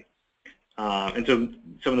occurring. And so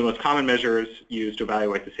some of the most common measures used to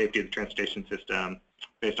evaluate the safety of the transportation system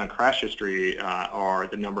based on crash history are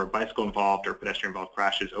the number of bicycle involved or pedestrian involved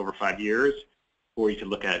crashes over 5 years, or you could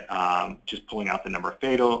look at just pulling out the number of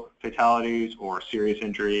fatalities or serious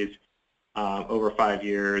injuries over 5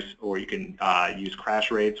 years, or you can use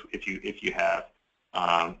crash rates if you have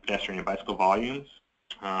pedestrian and bicycle volumes.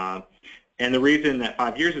 And the reason that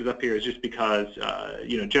 5 years is up here is just because,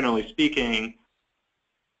 generally speaking,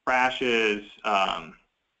 crashes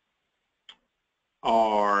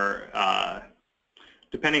are,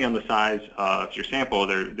 depending on the size of your sample,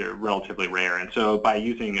 they're relatively rare. And so by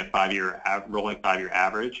using a rolling 5-year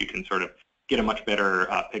average, you can sort of get a much better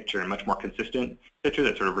picture and much more consistent picture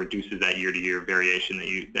that sort of reduces that year-to-year variation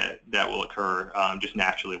that will occur just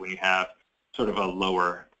naturally when you have sort of a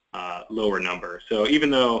lower number. So even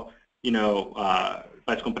though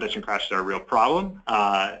bicycle and pedestrian crashes are a real problem,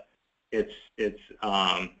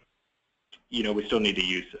 we still need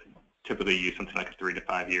to typically use something like a 3 to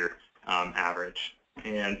 5 year average.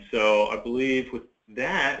 And so I believe with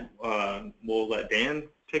that, we'll let Dan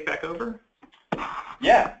take back over.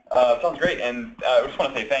 Yeah, sounds great. And I just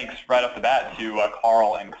want to say thanks right off the bat to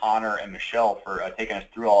Carl and Connor and Michelle for taking us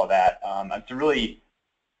through all of that. And some really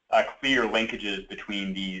clear linkages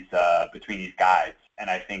between these guides. And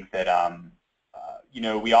I think that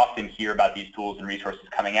we often hear about these tools and resources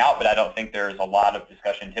coming out, but I don't think there's a lot of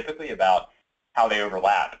discussion typically about how they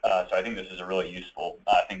overlap. So I think this is a really useful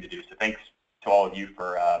thing to do. So thanks to all of you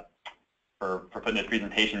for putting these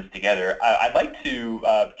presentations together. I'd like to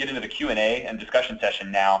get into the Q&A and discussion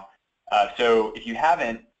session now. So if you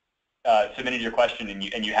haven't submitted your question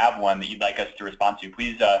and you have one that you'd like us to respond to,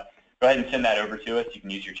 please go ahead and send that over to us. You can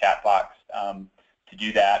use your chat box to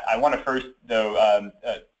do that. I want to first, though,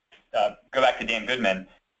 go back to Dan Goodman,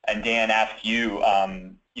 and Dan, ask you,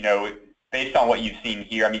 based on what you've seen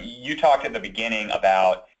here, I mean, you talked at the beginning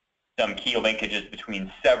about some key linkages between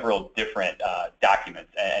several different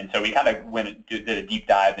documents, and so we kind of did a deep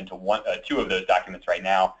dive into two of those documents right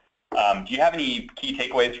now. Do you have any key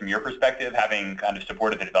takeaways from your perspective, having kind of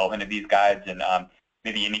supported the development of these guides, and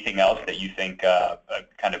maybe anything else that you think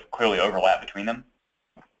kind of clearly overlap between them?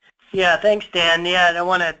 Yeah, thanks, Dan. Yeah, and I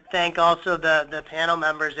want to thank also the panel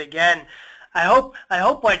members again. I hope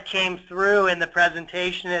what came through in the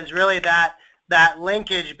presentation is really that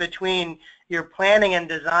linkage between your planning and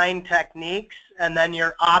design techniques and then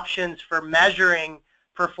your options for measuring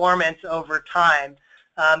performance over time.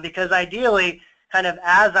 Because ideally, kind of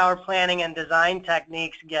as our planning and design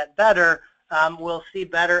techniques get better, we'll see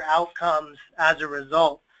better outcomes as a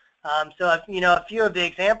result. So a few of the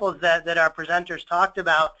examples that our presenters talked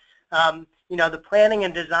about, the planning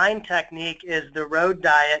and design technique is the road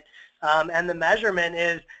diet, and the measurement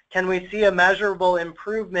is, can we see a measurable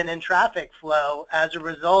improvement in traffic flow as a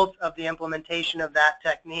result of the implementation of that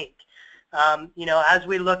technique? As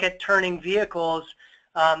we look at turning vehicles,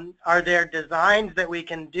 are there designs that we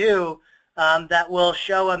can do that will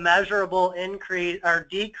show a measurable increase or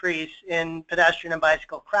decrease in pedestrian and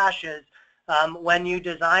bicycle crashes when you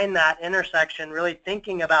design that intersection, really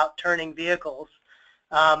thinking about turning vehicles?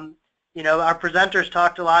 Our presenters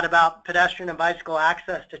talked a lot about pedestrian and bicycle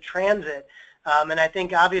access to transit, and I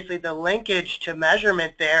think obviously the linkage to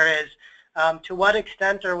measurement there is to what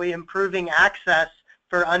extent are we improving access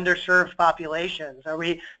for underserved populations?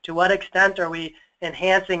 To what extent are we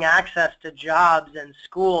enhancing access to jobs and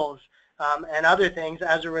schools and other things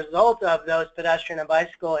as a result of those pedestrian and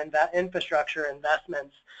bicycle infrastructure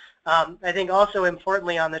investments? I think also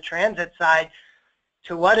importantly on the transit side,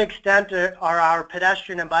 to what extent are our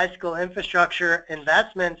pedestrian and bicycle infrastructure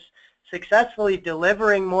investments successfully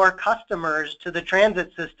delivering more customers to the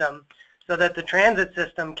transit system so that the transit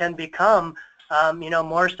system can become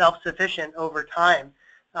more self-sufficient over time?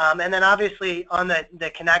 And then obviously on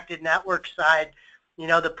the connected network side,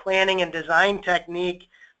 the planning and design technique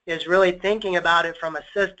is really thinking about it from a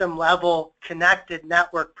system level connected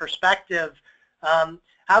network perspective.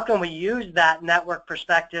 How can we use that network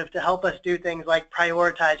perspective to help us do things like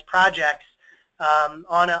prioritize projects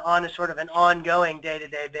on a sort of an ongoing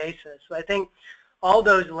day-to-day basis? So I think all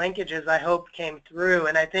those linkages I hope came through,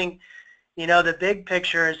 and I think the big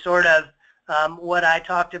picture is sort of what I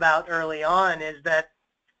talked about early on, is that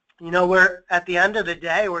we're at the end of the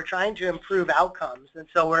day we're trying to improve outcomes, and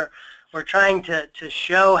so we're trying to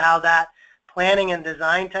show how that planning and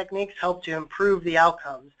design techniques help to improve the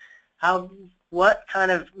outcomes. What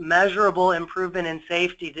kind of measurable improvement in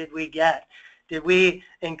safety did we get? Did we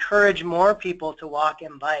encourage more people to walk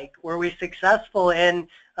and bike? Were we successful in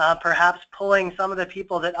perhaps pulling some of the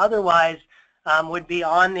people that otherwise would be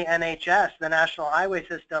on the NHS, the National Highway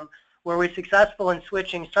System? Were we successful in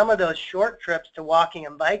switching some of those short trips to walking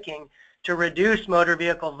and biking to reduce motor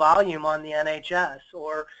vehicle volume on the NHS,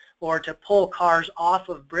 or to pull cars off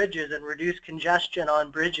of bridges and reduce congestion on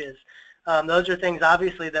bridges? Those are things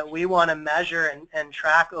obviously that we want to measure and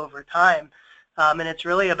track over time. And it's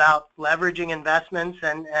really about leveraging investments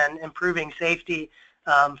and improving safety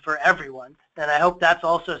for everyone. And I hope that's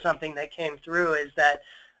also something that came through, is that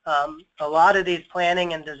a lot of these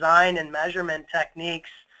planning and design and measurement techniques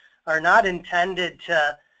are not intended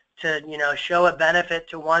to show a benefit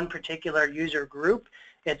to one particular user group.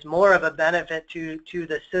 It's more of a benefit to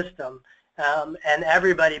the system, and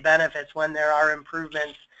everybody benefits when there are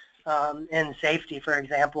improvements in safety, for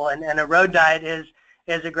example. And a road diet is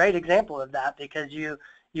a great example of that, because you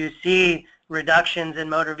see reductions in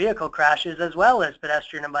motor vehicle crashes as well as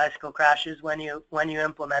pedestrian and bicycle crashes when you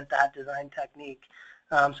implement that design technique.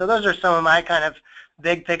 So those are some of my kind of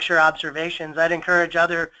big picture observations. I'd encourage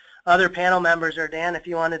other panel members, or Dan, if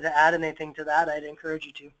you wanted to add anything to that, I'd encourage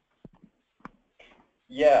you to.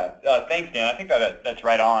 Yeah, thanks, Dan. I think that's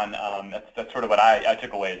right on. That's sort of what I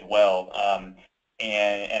took away as well.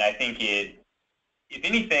 And I think if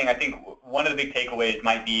anything, I think one of the big takeaways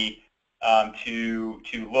might be to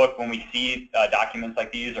look when we see documents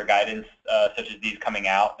like these or guidance such as these coming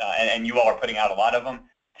out, and you all are putting out a lot of them,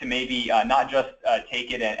 to maybe not just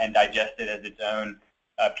take it and digest it as its own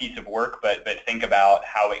piece of work, but think about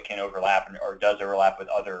how it can overlap or does overlap with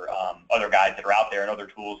other guides that are out there and other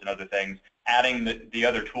tools and other things. Adding the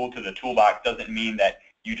other tool to the toolbox doesn't mean that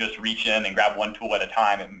you just reach in and grab one tool at a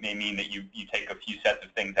time. It may mean that you take a few sets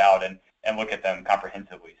of things out and look at them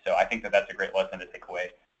comprehensively. So I think that's a great lesson to take away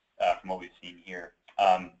from what we've seen here.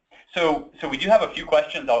 So we do have a few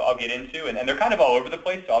questions I'll get into, and they're kind of all over the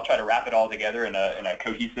place, so I'll try to wrap it all together in a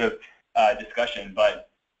cohesive discussion. But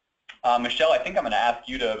Michelle, I think I'm going to ask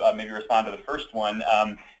you to maybe respond to the first one.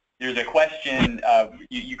 There's a question,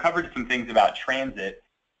 you covered some things about transit,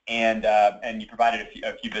 and you provided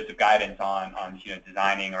a few bits of guidance on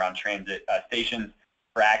designing around transit stations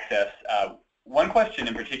for access. One question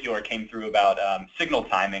in particular came through about signal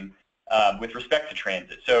timing with respect to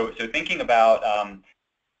transit. So thinking about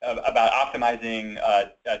optimizing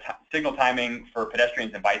signal timing for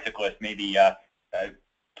pedestrians and bicyclists, maybe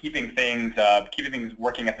keeping things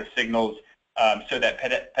working at the signals so that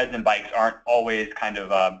peds and bikes aren't always kind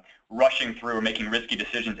of rushing through or making risky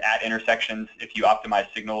decisions at intersections. If you optimize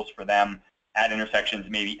signals for them at intersections,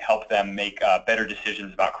 maybe help them make better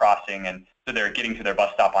decisions about crossing, and so they're getting to their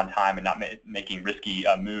bus stop on time and not making risky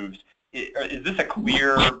moves. Is this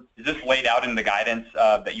laid out in the guidance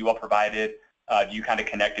that you all provided? Do you kind of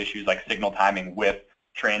connect issues like signal timing with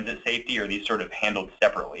transit safety, or are these sort of handled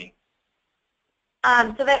separately?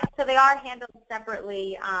 So they are handled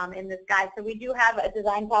separately in this guide. So we do have a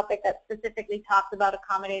design topic that specifically talks about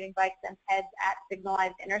accommodating bikes and peds at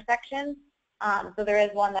signalized intersections. So there is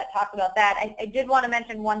one that talks about that. I did want to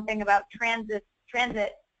mention one thing about transit.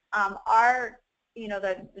 The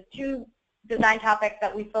two design topics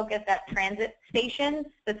that we focus at transit stations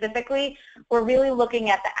specifically, we're really looking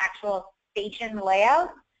at the actual station layout.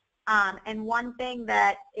 And one thing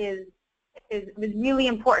that is really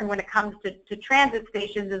important when it comes to transit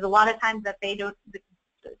stations is a lot of times that the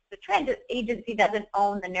transit agency doesn't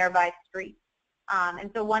own the nearby street.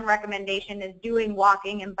 And so one recommendation is doing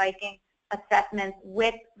walking and biking assessments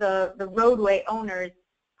with the roadway owners,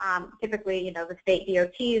 typically the state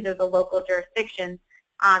DOTs or the local jurisdictions,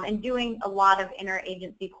 and doing a lot of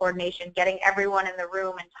interagency coordination, getting everyone in the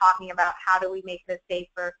room and talking about how do we make this safe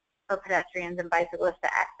for pedestrians and bicyclists to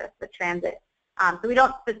access the transit. So we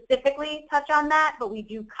don't specifically touch on that, but we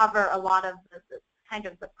do cover a lot of the kind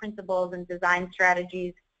of the principles and design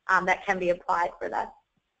strategies that can be applied for that.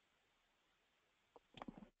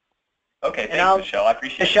 Okay, thanks, Michelle. I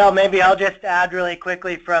appreciate it. Michelle, maybe I'll just add really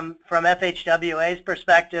quickly from FHWA's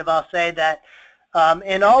perspective. I'll say that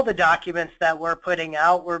in all the documents that we're putting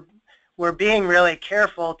out, we're being really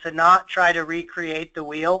careful to not try to recreate the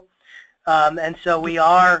wheel, and so we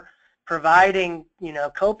are providing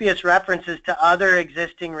copious references to other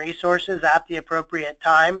existing resources at the appropriate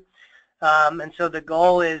time, and so the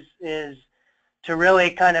goal is to really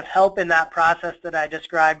kind of help in that process that I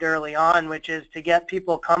described early on, which is to get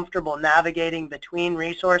people comfortable navigating between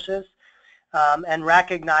resources and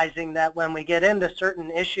recognizing that when we get into certain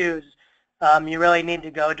issues, you really need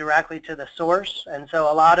to go directly to the source. And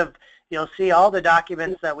so you'll see all the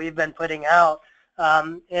documents that we've been putting out.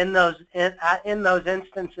 In those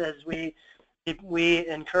instances, we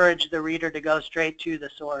encourage the reader to go straight to the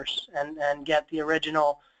source and get the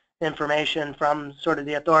original information from sort of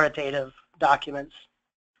the authoritative documents.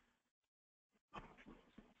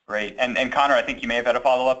 Great. And Connor, I think you may have had a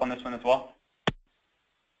follow-up on this one as well.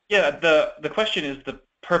 Yeah, the question is the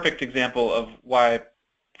perfect example of why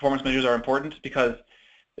performance measures are important, because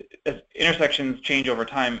as intersections change over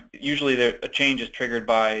time, usually a change is triggered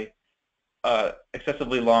by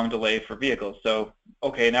excessively long delay for vehicles. So,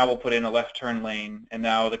 okay, now we'll put in a left turn lane, and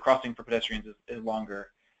now the crossing for pedestrians is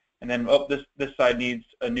longer. And then, oh, this side needs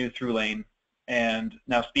a new through lane, and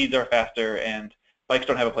now speeds are faster, and bikes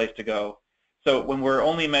don't have a place to go. So when we're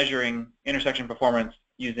only measuring intersection performance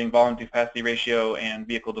using volume to capacity ratio and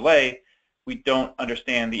vehicle delay, we don't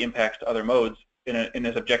understand the impacts to other modes in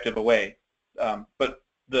as objective a way. But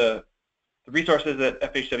the resources that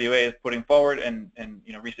FHWA is putting forward and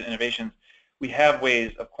recent innovations, we have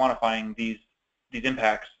ways of quantifying these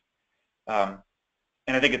impacts. And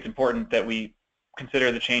I think it's important that we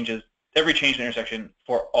consider the changes, every change in intersection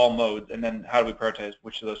for all modes, and then how do we prioritize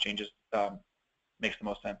which of those changes makes the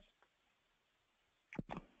most sense.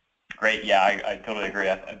 Great. Yeah, I totally agree.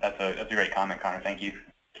 That's a great comment, Connor. Thank you.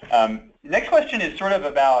 Next question is sort of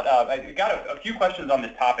about, I got a few questions on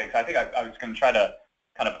this topic, so I think I was going to try to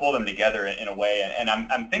kind of pull them together in a way, and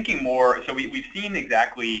I'm thinking more, so we've seen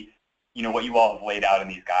exactly what you all have laid out in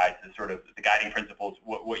these guides, is sort of the guiding principles,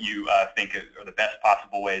 what you think are the best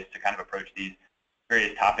possible ways to kind of approach these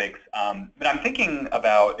various topics. But I'm thinking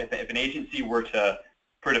about if an agency were to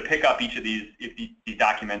pick up each of these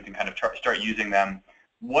documents and kind of start using them,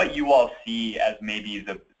 what you all see as maybe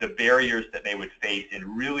the barriers that they would face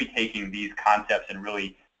in really taking these concepts and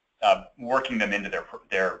really working them into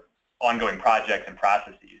their ongoing projects and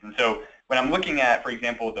processes. And so when I'm looking at, for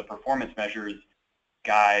example, the performance measures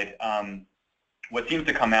guide, what seems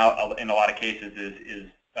to come out in a lot of cases is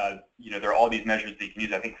there are all these measures that you can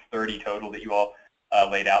use. I think 30 total that you all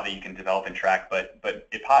laid out that you can develop and track, but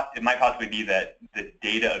it might possibly be that the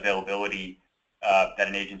data availability that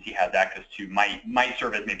an agency has access to might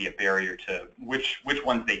serve as maybe a barrier to which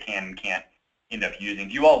ones they can and can't end up using.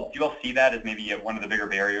 Do you all see that as maybe one of the bigger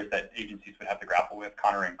barriers that agencies would have to grapple with,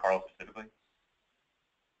 Connor and Carl specifically?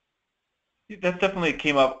 That definitely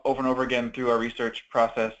came up over and over again through our research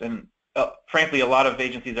process, and frankly, a lot of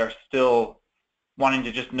agencies are still wanting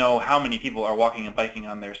to just know how many people are walking and biking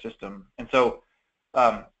on their system. And so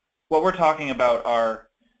what we're talking about are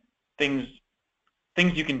things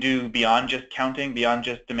you can do beyond just counting, beyond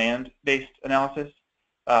just demand-based analysis,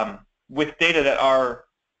 with data that are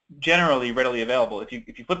generally readily available. If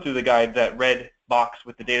you flip through the guide, that red box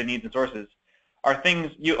with the data needs and sources are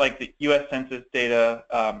things like the U.S. Census data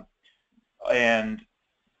and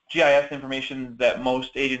GIS information that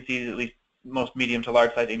most agencies, at least most medium to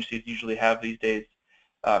large size agencies, usually have these days.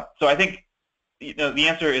 So I think the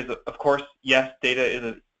answer is, of course, yes, data is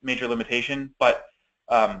a major limitation, but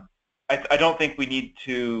I don't think we need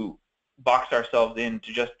to box ourselves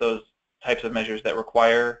into just those types of measures that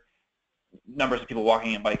require numbers of people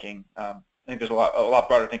walking and biking. I think there's a lot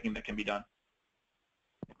broader thinking that can be done.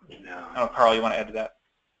 I don't know, Carl, you want to add to that?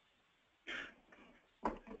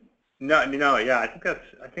 No, yeah, I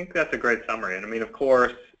think that's a great summary. And I mean, of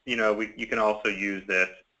course, you can also use this,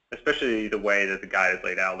 especially the way that the guide is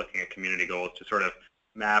laid out, looking at community goals, to sort of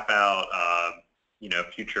map out,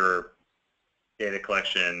 future data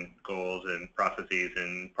collection goals and processes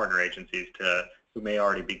and partner agencies who may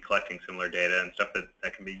already be collecting similar data and stuff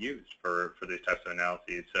that can be used for these types of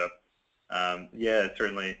analyses. So yeah, it's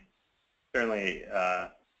certainly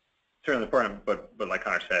important, but like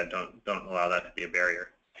Connor said, don't allow that to be a barrier.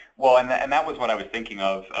 Well, and that was what I was thinking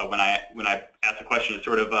of when I asked the question. Is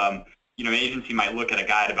sort of an agency might look at a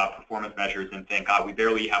guide about performance measures and think, we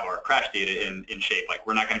barely have our crash data in shape. Like,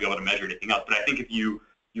 we're not going to be able to measure anything else. But I think if you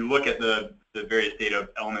look at the various data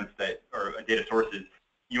elements or data sources,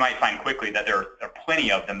 you might find quickly that there are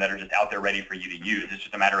plenty of them that are just out there ready for you to use. It's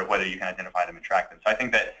just a matter of whether you can identify them and track them. So I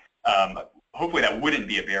think that hopefully that wouldn't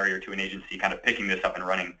be a barrier to an agency kind of picking this up and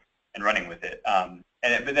running with it.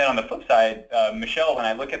 But then on the flip side, Michelle, when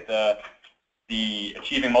I look at the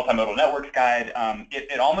Achieving Multimodal Networks guide,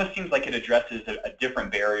 it almost seems like it addresses a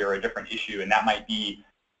different barrier or a different issue, and that might be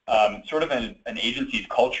sort of an agency's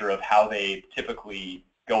culture of how they typically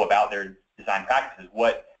go about their design practices,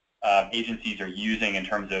 what agencies are using in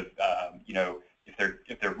terms of,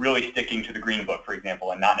 if they're really sticking to the Green Book, for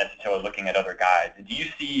example, and not necessarily looking at other guides. And do you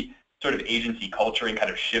see sort of agency culture and kind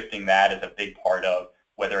of shifting that as a big part of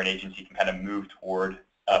whether an agency can kind of move toward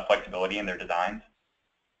flexibility in their designs?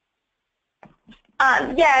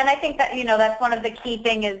 Yeah, and I think that that's one of the key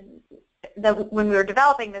things is that when we were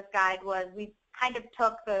developing this guide was we kind of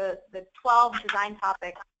took the 12 design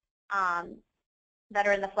topics that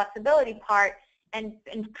are in the flexibility part and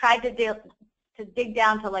tried to dig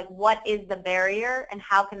down to like what is the barrier and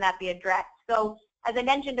how can that be addressed. So as I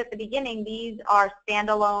mentioned at the beginning, these are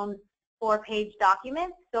standalone 4-page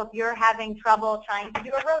documents. So if you're having trouble trying to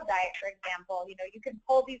do a road diet, for example, you can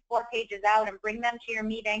pull these 4 pages out and bring them to your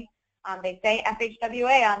meeting. They say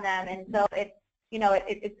FHWA on them, and so it's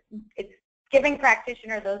giving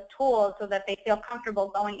practitioners those tools so that they feel comfortable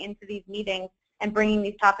going into these meetings and bringing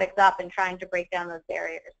these topics up and trying to break down those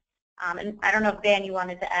barriers. And I don't know if Dan, you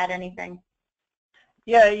wanted to add anything.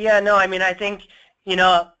 Yeah, no, I mean, I think,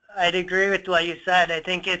 I'd agree with what you said. I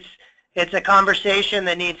think it's a conversation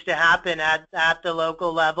that needs to happen at the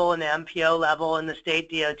local level and the MPO level and the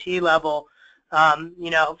state DOT level. From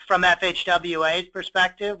FHWA's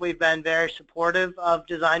perspective, we've been very supportive of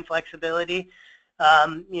design flexibility.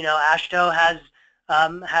 AASHTO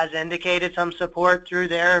has indicated some support through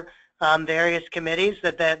their various committees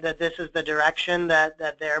that this is the direction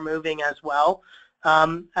that they're moving as well.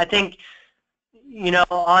 I think,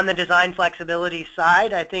 on the design flexibility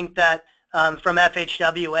side, I think that from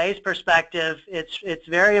FHWA's perspective, it's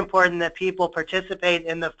very important that people participate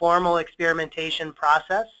in the formal experimentation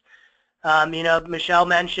process. Michelle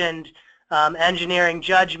mentioned engineering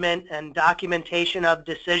judgment and documentation of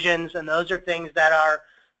decisions, and those are things that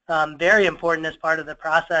are very important as part of the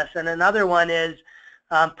process. And another one is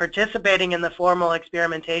participating in the formal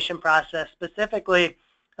experimentation process, specifically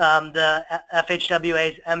the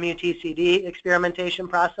FHWA's MUTCD experimentation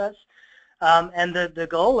process. And the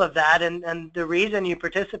goal of that and the reason you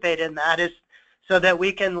participate in that is so that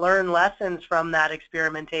we can learn lessons from that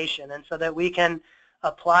experimentation and so that we can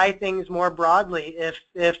apply things more broadly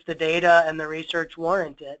if the data and the research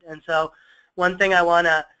warrant it. And so one thing I want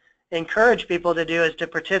to encourage people to do is to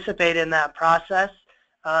participate in that process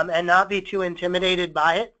and not be too intimidated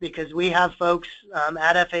by it, because we have folks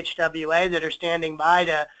at FHWA that are standing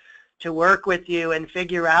by to work with you and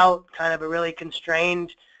figure out kind of a really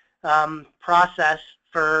constrained process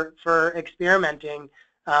for experimenting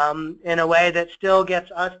in a way that still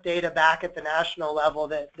gets us data back at the national level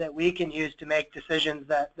that we can use to make decisions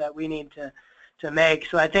that we need to make.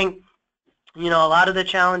 So I think, a lot of the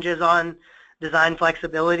challenges on design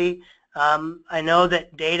flexibility, I know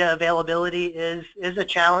that data availability is a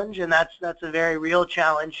challenge, and that's a very real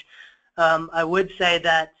challenge. I would say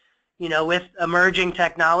that, with emerging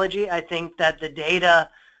technology, I think that the data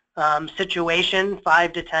situation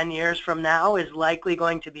 5 to 10 years from now is likely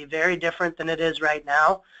going to be very different than it is right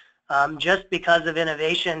now, just because of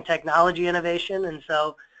innovation, technology innovation. And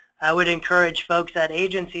so I would encourage folks at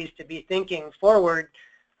agencies to be thinking forward,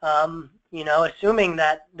 assuming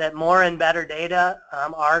that more and better data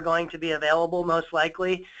are going to be available most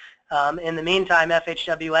likely. In the meantime,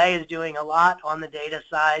 FHWA is doing a lot on the data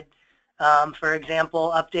side. For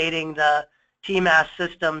example, updating the TMAS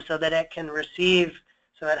system so that it can receive,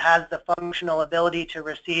 so it has the functional ability to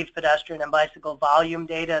receive pedestrian and bicycle volume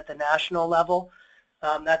data at the national level.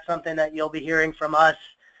 That's something that you'll be hearing from us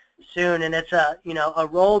soon, and it's a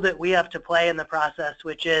role that we have to play in the process,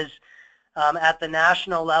 which is at the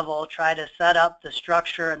national level, try to set up the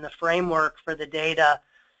structure and the framework for the data,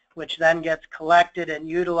 which then gets collected and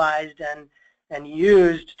utilized and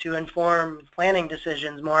used to inform planning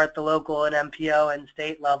decisions more at the local and MPO and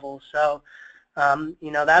state level. So,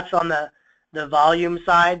 that's on the volume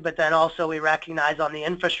side, but then also we recognize on the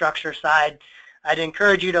infrastructure side, I'd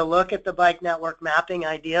encourage you to look at the bike network mapping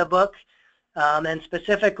idea book, and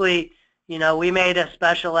specifically, we made a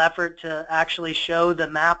special effort to actually show the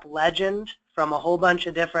map legend from a whole bunch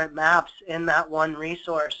of different maps in that one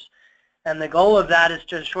resource. And the goal of that is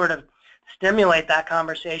to sort of stimulate that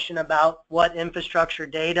conversation about what infrastructure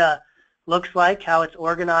data looks like, how it's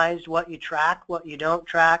organized, what you track, what you don't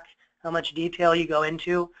track, how much detail you go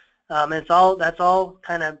into. That's all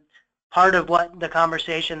kind of part of what the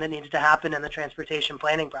conversation that needs to happen in the transportation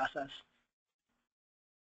planning process.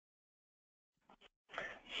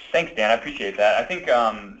 Thanks, Dan. I appreciate that. I think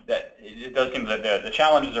that it does seem that the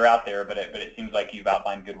challenges are out there, but it seems like you've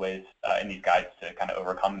outlined good ways in these guides to kind of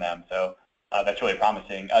overcome them. So that's really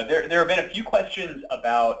promising. There have been a few questions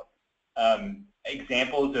about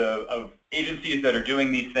examples of agencies that are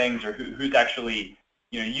doing these things, or who's actually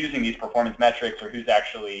using these performance metrics, or who's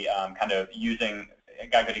actually kind of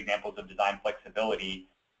got good examples of design flexibility.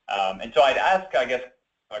 And so I'd ask, I guess,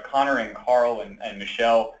 Connor and Carl and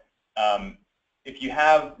Michelle, if you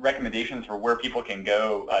have recommendations for where people can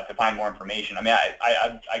go to find more information. I mean,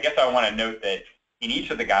 I guess I want to note that in each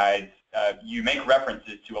of the guides, you make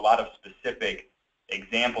references to a lot of specific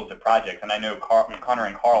examples of projects. And I know Connor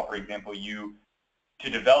and Carl, for example, to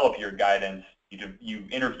develop your guidance, you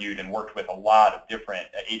interviewed and worked with a lot of different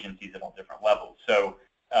agencies at all different levels. So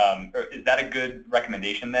is that a good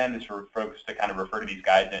recommendation then, is for folks to kind of refer to these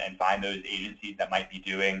guides and find those agencies that might be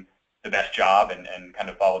doing the best job and kind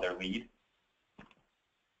of follow their lead?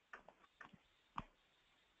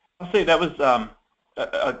 I'll say that was,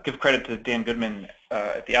 I'll give credit to Dan Goodman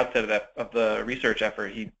at the outset of the research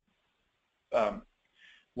effort. He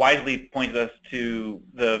wisely pointed us to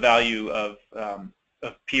the value of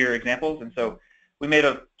peer examples. And so we made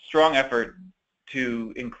a strong effort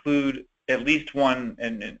to include at least one,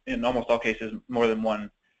 and in almost all cases more than one,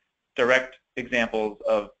 direct examples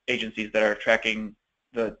of agencies that are tracking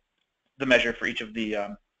the measure for each of the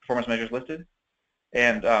performance measures listed.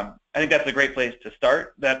 And I think that's a great place to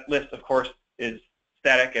start. That list, of course, is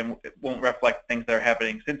static and it won't reflect things that are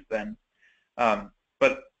happening since then.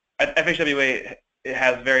 But at FHWA, it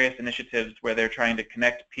has various initiatives where they're trying to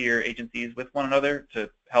connect peer agencies with one another to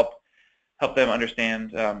help them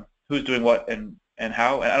understand who's doing what and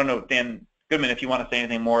how. And I don't know, Dan Goodman, if you want to say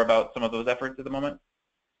anything more about some of those efforts at the moment.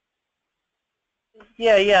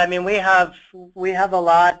 Yeah. I mean, we have a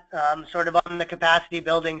lot sort of on the capacity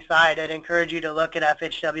building side. I'd encourage you to look at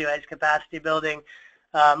FHWA's capacity building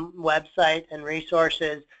website and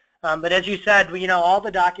resources. But as you said, all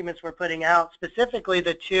the documents we're putting out, specifically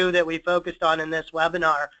the two that we focused on in this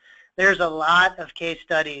webinar, there's a lot of case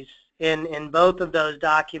studies in both of those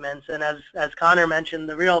documents. And as Connor mentioned,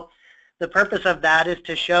 the purpose of that is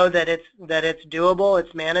to show that it's doable,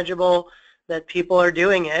 it's manageable, that people are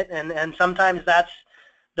doing it, and sometimes that's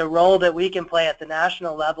the role that we can play at the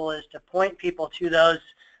national level, is to point people to those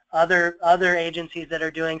other agencies that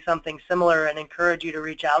are doing something similar and encourage you to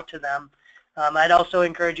reach out to them. I'd also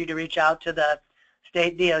encourage you to reach out to the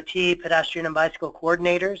state DOT pedestrian and bicycle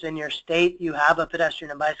coordinators. In your state, you have a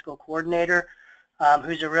pedestrian and bicycle coordinator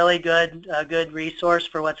who's a really good resource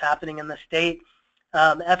for what's happening in the state.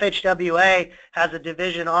 FHWA has a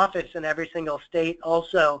division office in every single state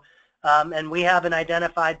also. And we have an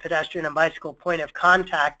identified pedestrian and bicycle point of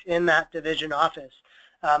contact in that division office.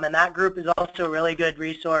 And that group is also a really good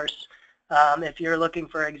resource if you're looking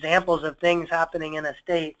for examples of things happening in a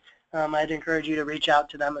state. I'd encourage you to reach out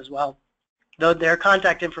to them as well. Though their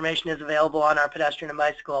contact information is available on our pedestrian and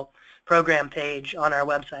bicycle program page on our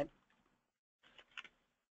website.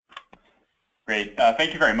 Great.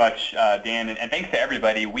 Thank you very much, Dan, and thanks to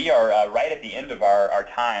everybody. We are right at the end of our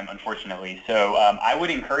time, unfortunately. So I would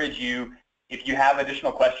encourage you, if you have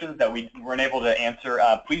additional questions that we weren't able to answer,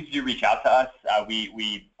 please do reach out to us.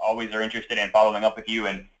 We always are interested in following up with you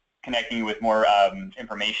and connecting you with more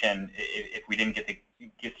information if we didn't get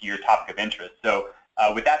to your topic of interest. So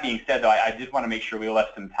with that being said, though, I did want to make sure we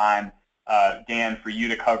left some time, Dan, for you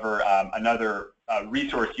to cover another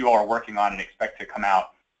resource you all are working on and expect to come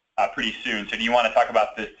out pretty soon. So do you want to talk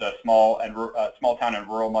about this small town and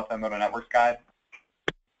rural multimodal networks guide?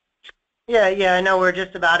 Yeah, I know we're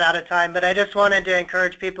just about out of time, but I just wanted to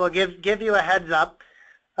encourage people, give you a heads up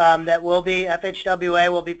that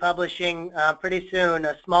FHWA will be publishing pretty soon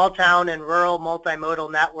a small town and rural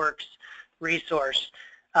multimodal networks resource.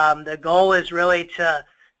 The goal is really to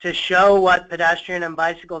show what pedestrian and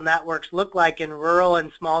bicycle networks look like in rural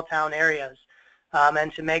and small town areas,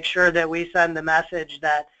 and to make sure that we send the message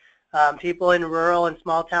that people in rural and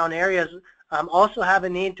small town areas also have a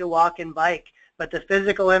need to walk and bike, but the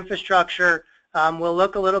physical infrastructure will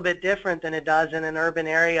look a little bit different than it does in an urban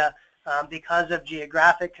area because of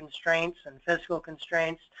geographic constraints and physical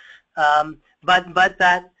constraints, but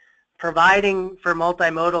that providing for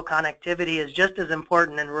multimodal connectivity is just as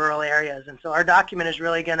important in rural areas. And so our document is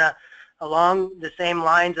really going to, along the same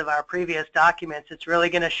lines of our previous documents, it's really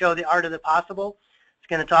going to show the art of the possible. It's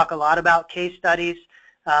going to talk a lot about case studies,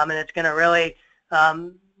 and it's going to really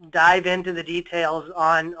dive into the details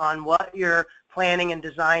on what your planning and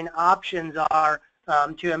design options are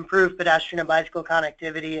to improve pedestrian and bicycle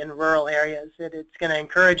connectivity in rural areas. It's going to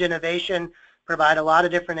encourage innovation, provide a lot of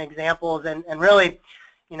different examples, and really,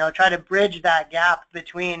 try to bridge that gap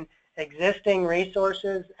between existing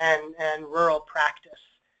resources and rural practice.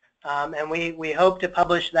 And we hope to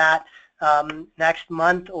publish that next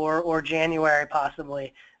month or January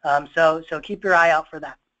possibly. So keep your eye out for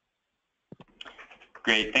that.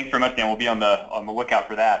 Great. Thanks very much, Dan. We'll be on the lookout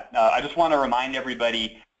for that. I just want to remind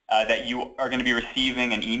everybody that you are going to be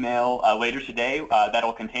receiving an email later today that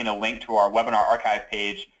will contain a link to our webinar archive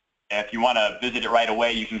page. If you want to visit it right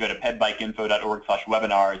away, you can go to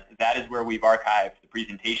pedbikeinfo.org/webinars. That is where we've archived the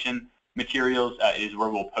presentation materials. It is where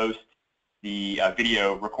we'll post the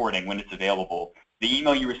video recording when it's available. The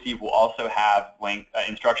email you receive will also have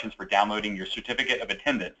instructions for downloading your certificate of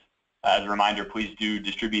attendance. As a reminder, please do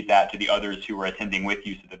distribute that to the others who are attending with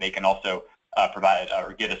you so that they can also provide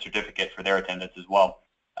or get a certificate for their attendance as well.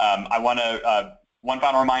 I want to, one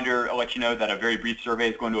final reminder, I'll let you know that a very brief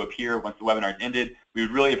survey is going to appear once the webinar is ended. We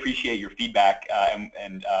would really appreciate your feedback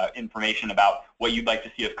and information about what you'd like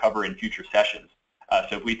to see us cover in future sessions.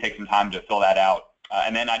 So please take some time to fill that out.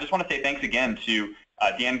 And then I just want to say thanks again to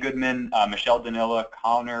Dan Goodman, Michelle Danila,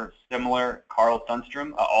 Connor Simler, Carl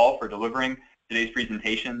Sundstrom, all for delivering today's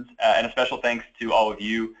presentations, and a special thanks to all of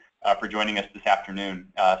you for joining us this afternoon.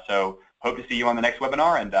 So hope to see you on the next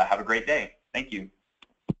webinar, and have a great day. Thank you.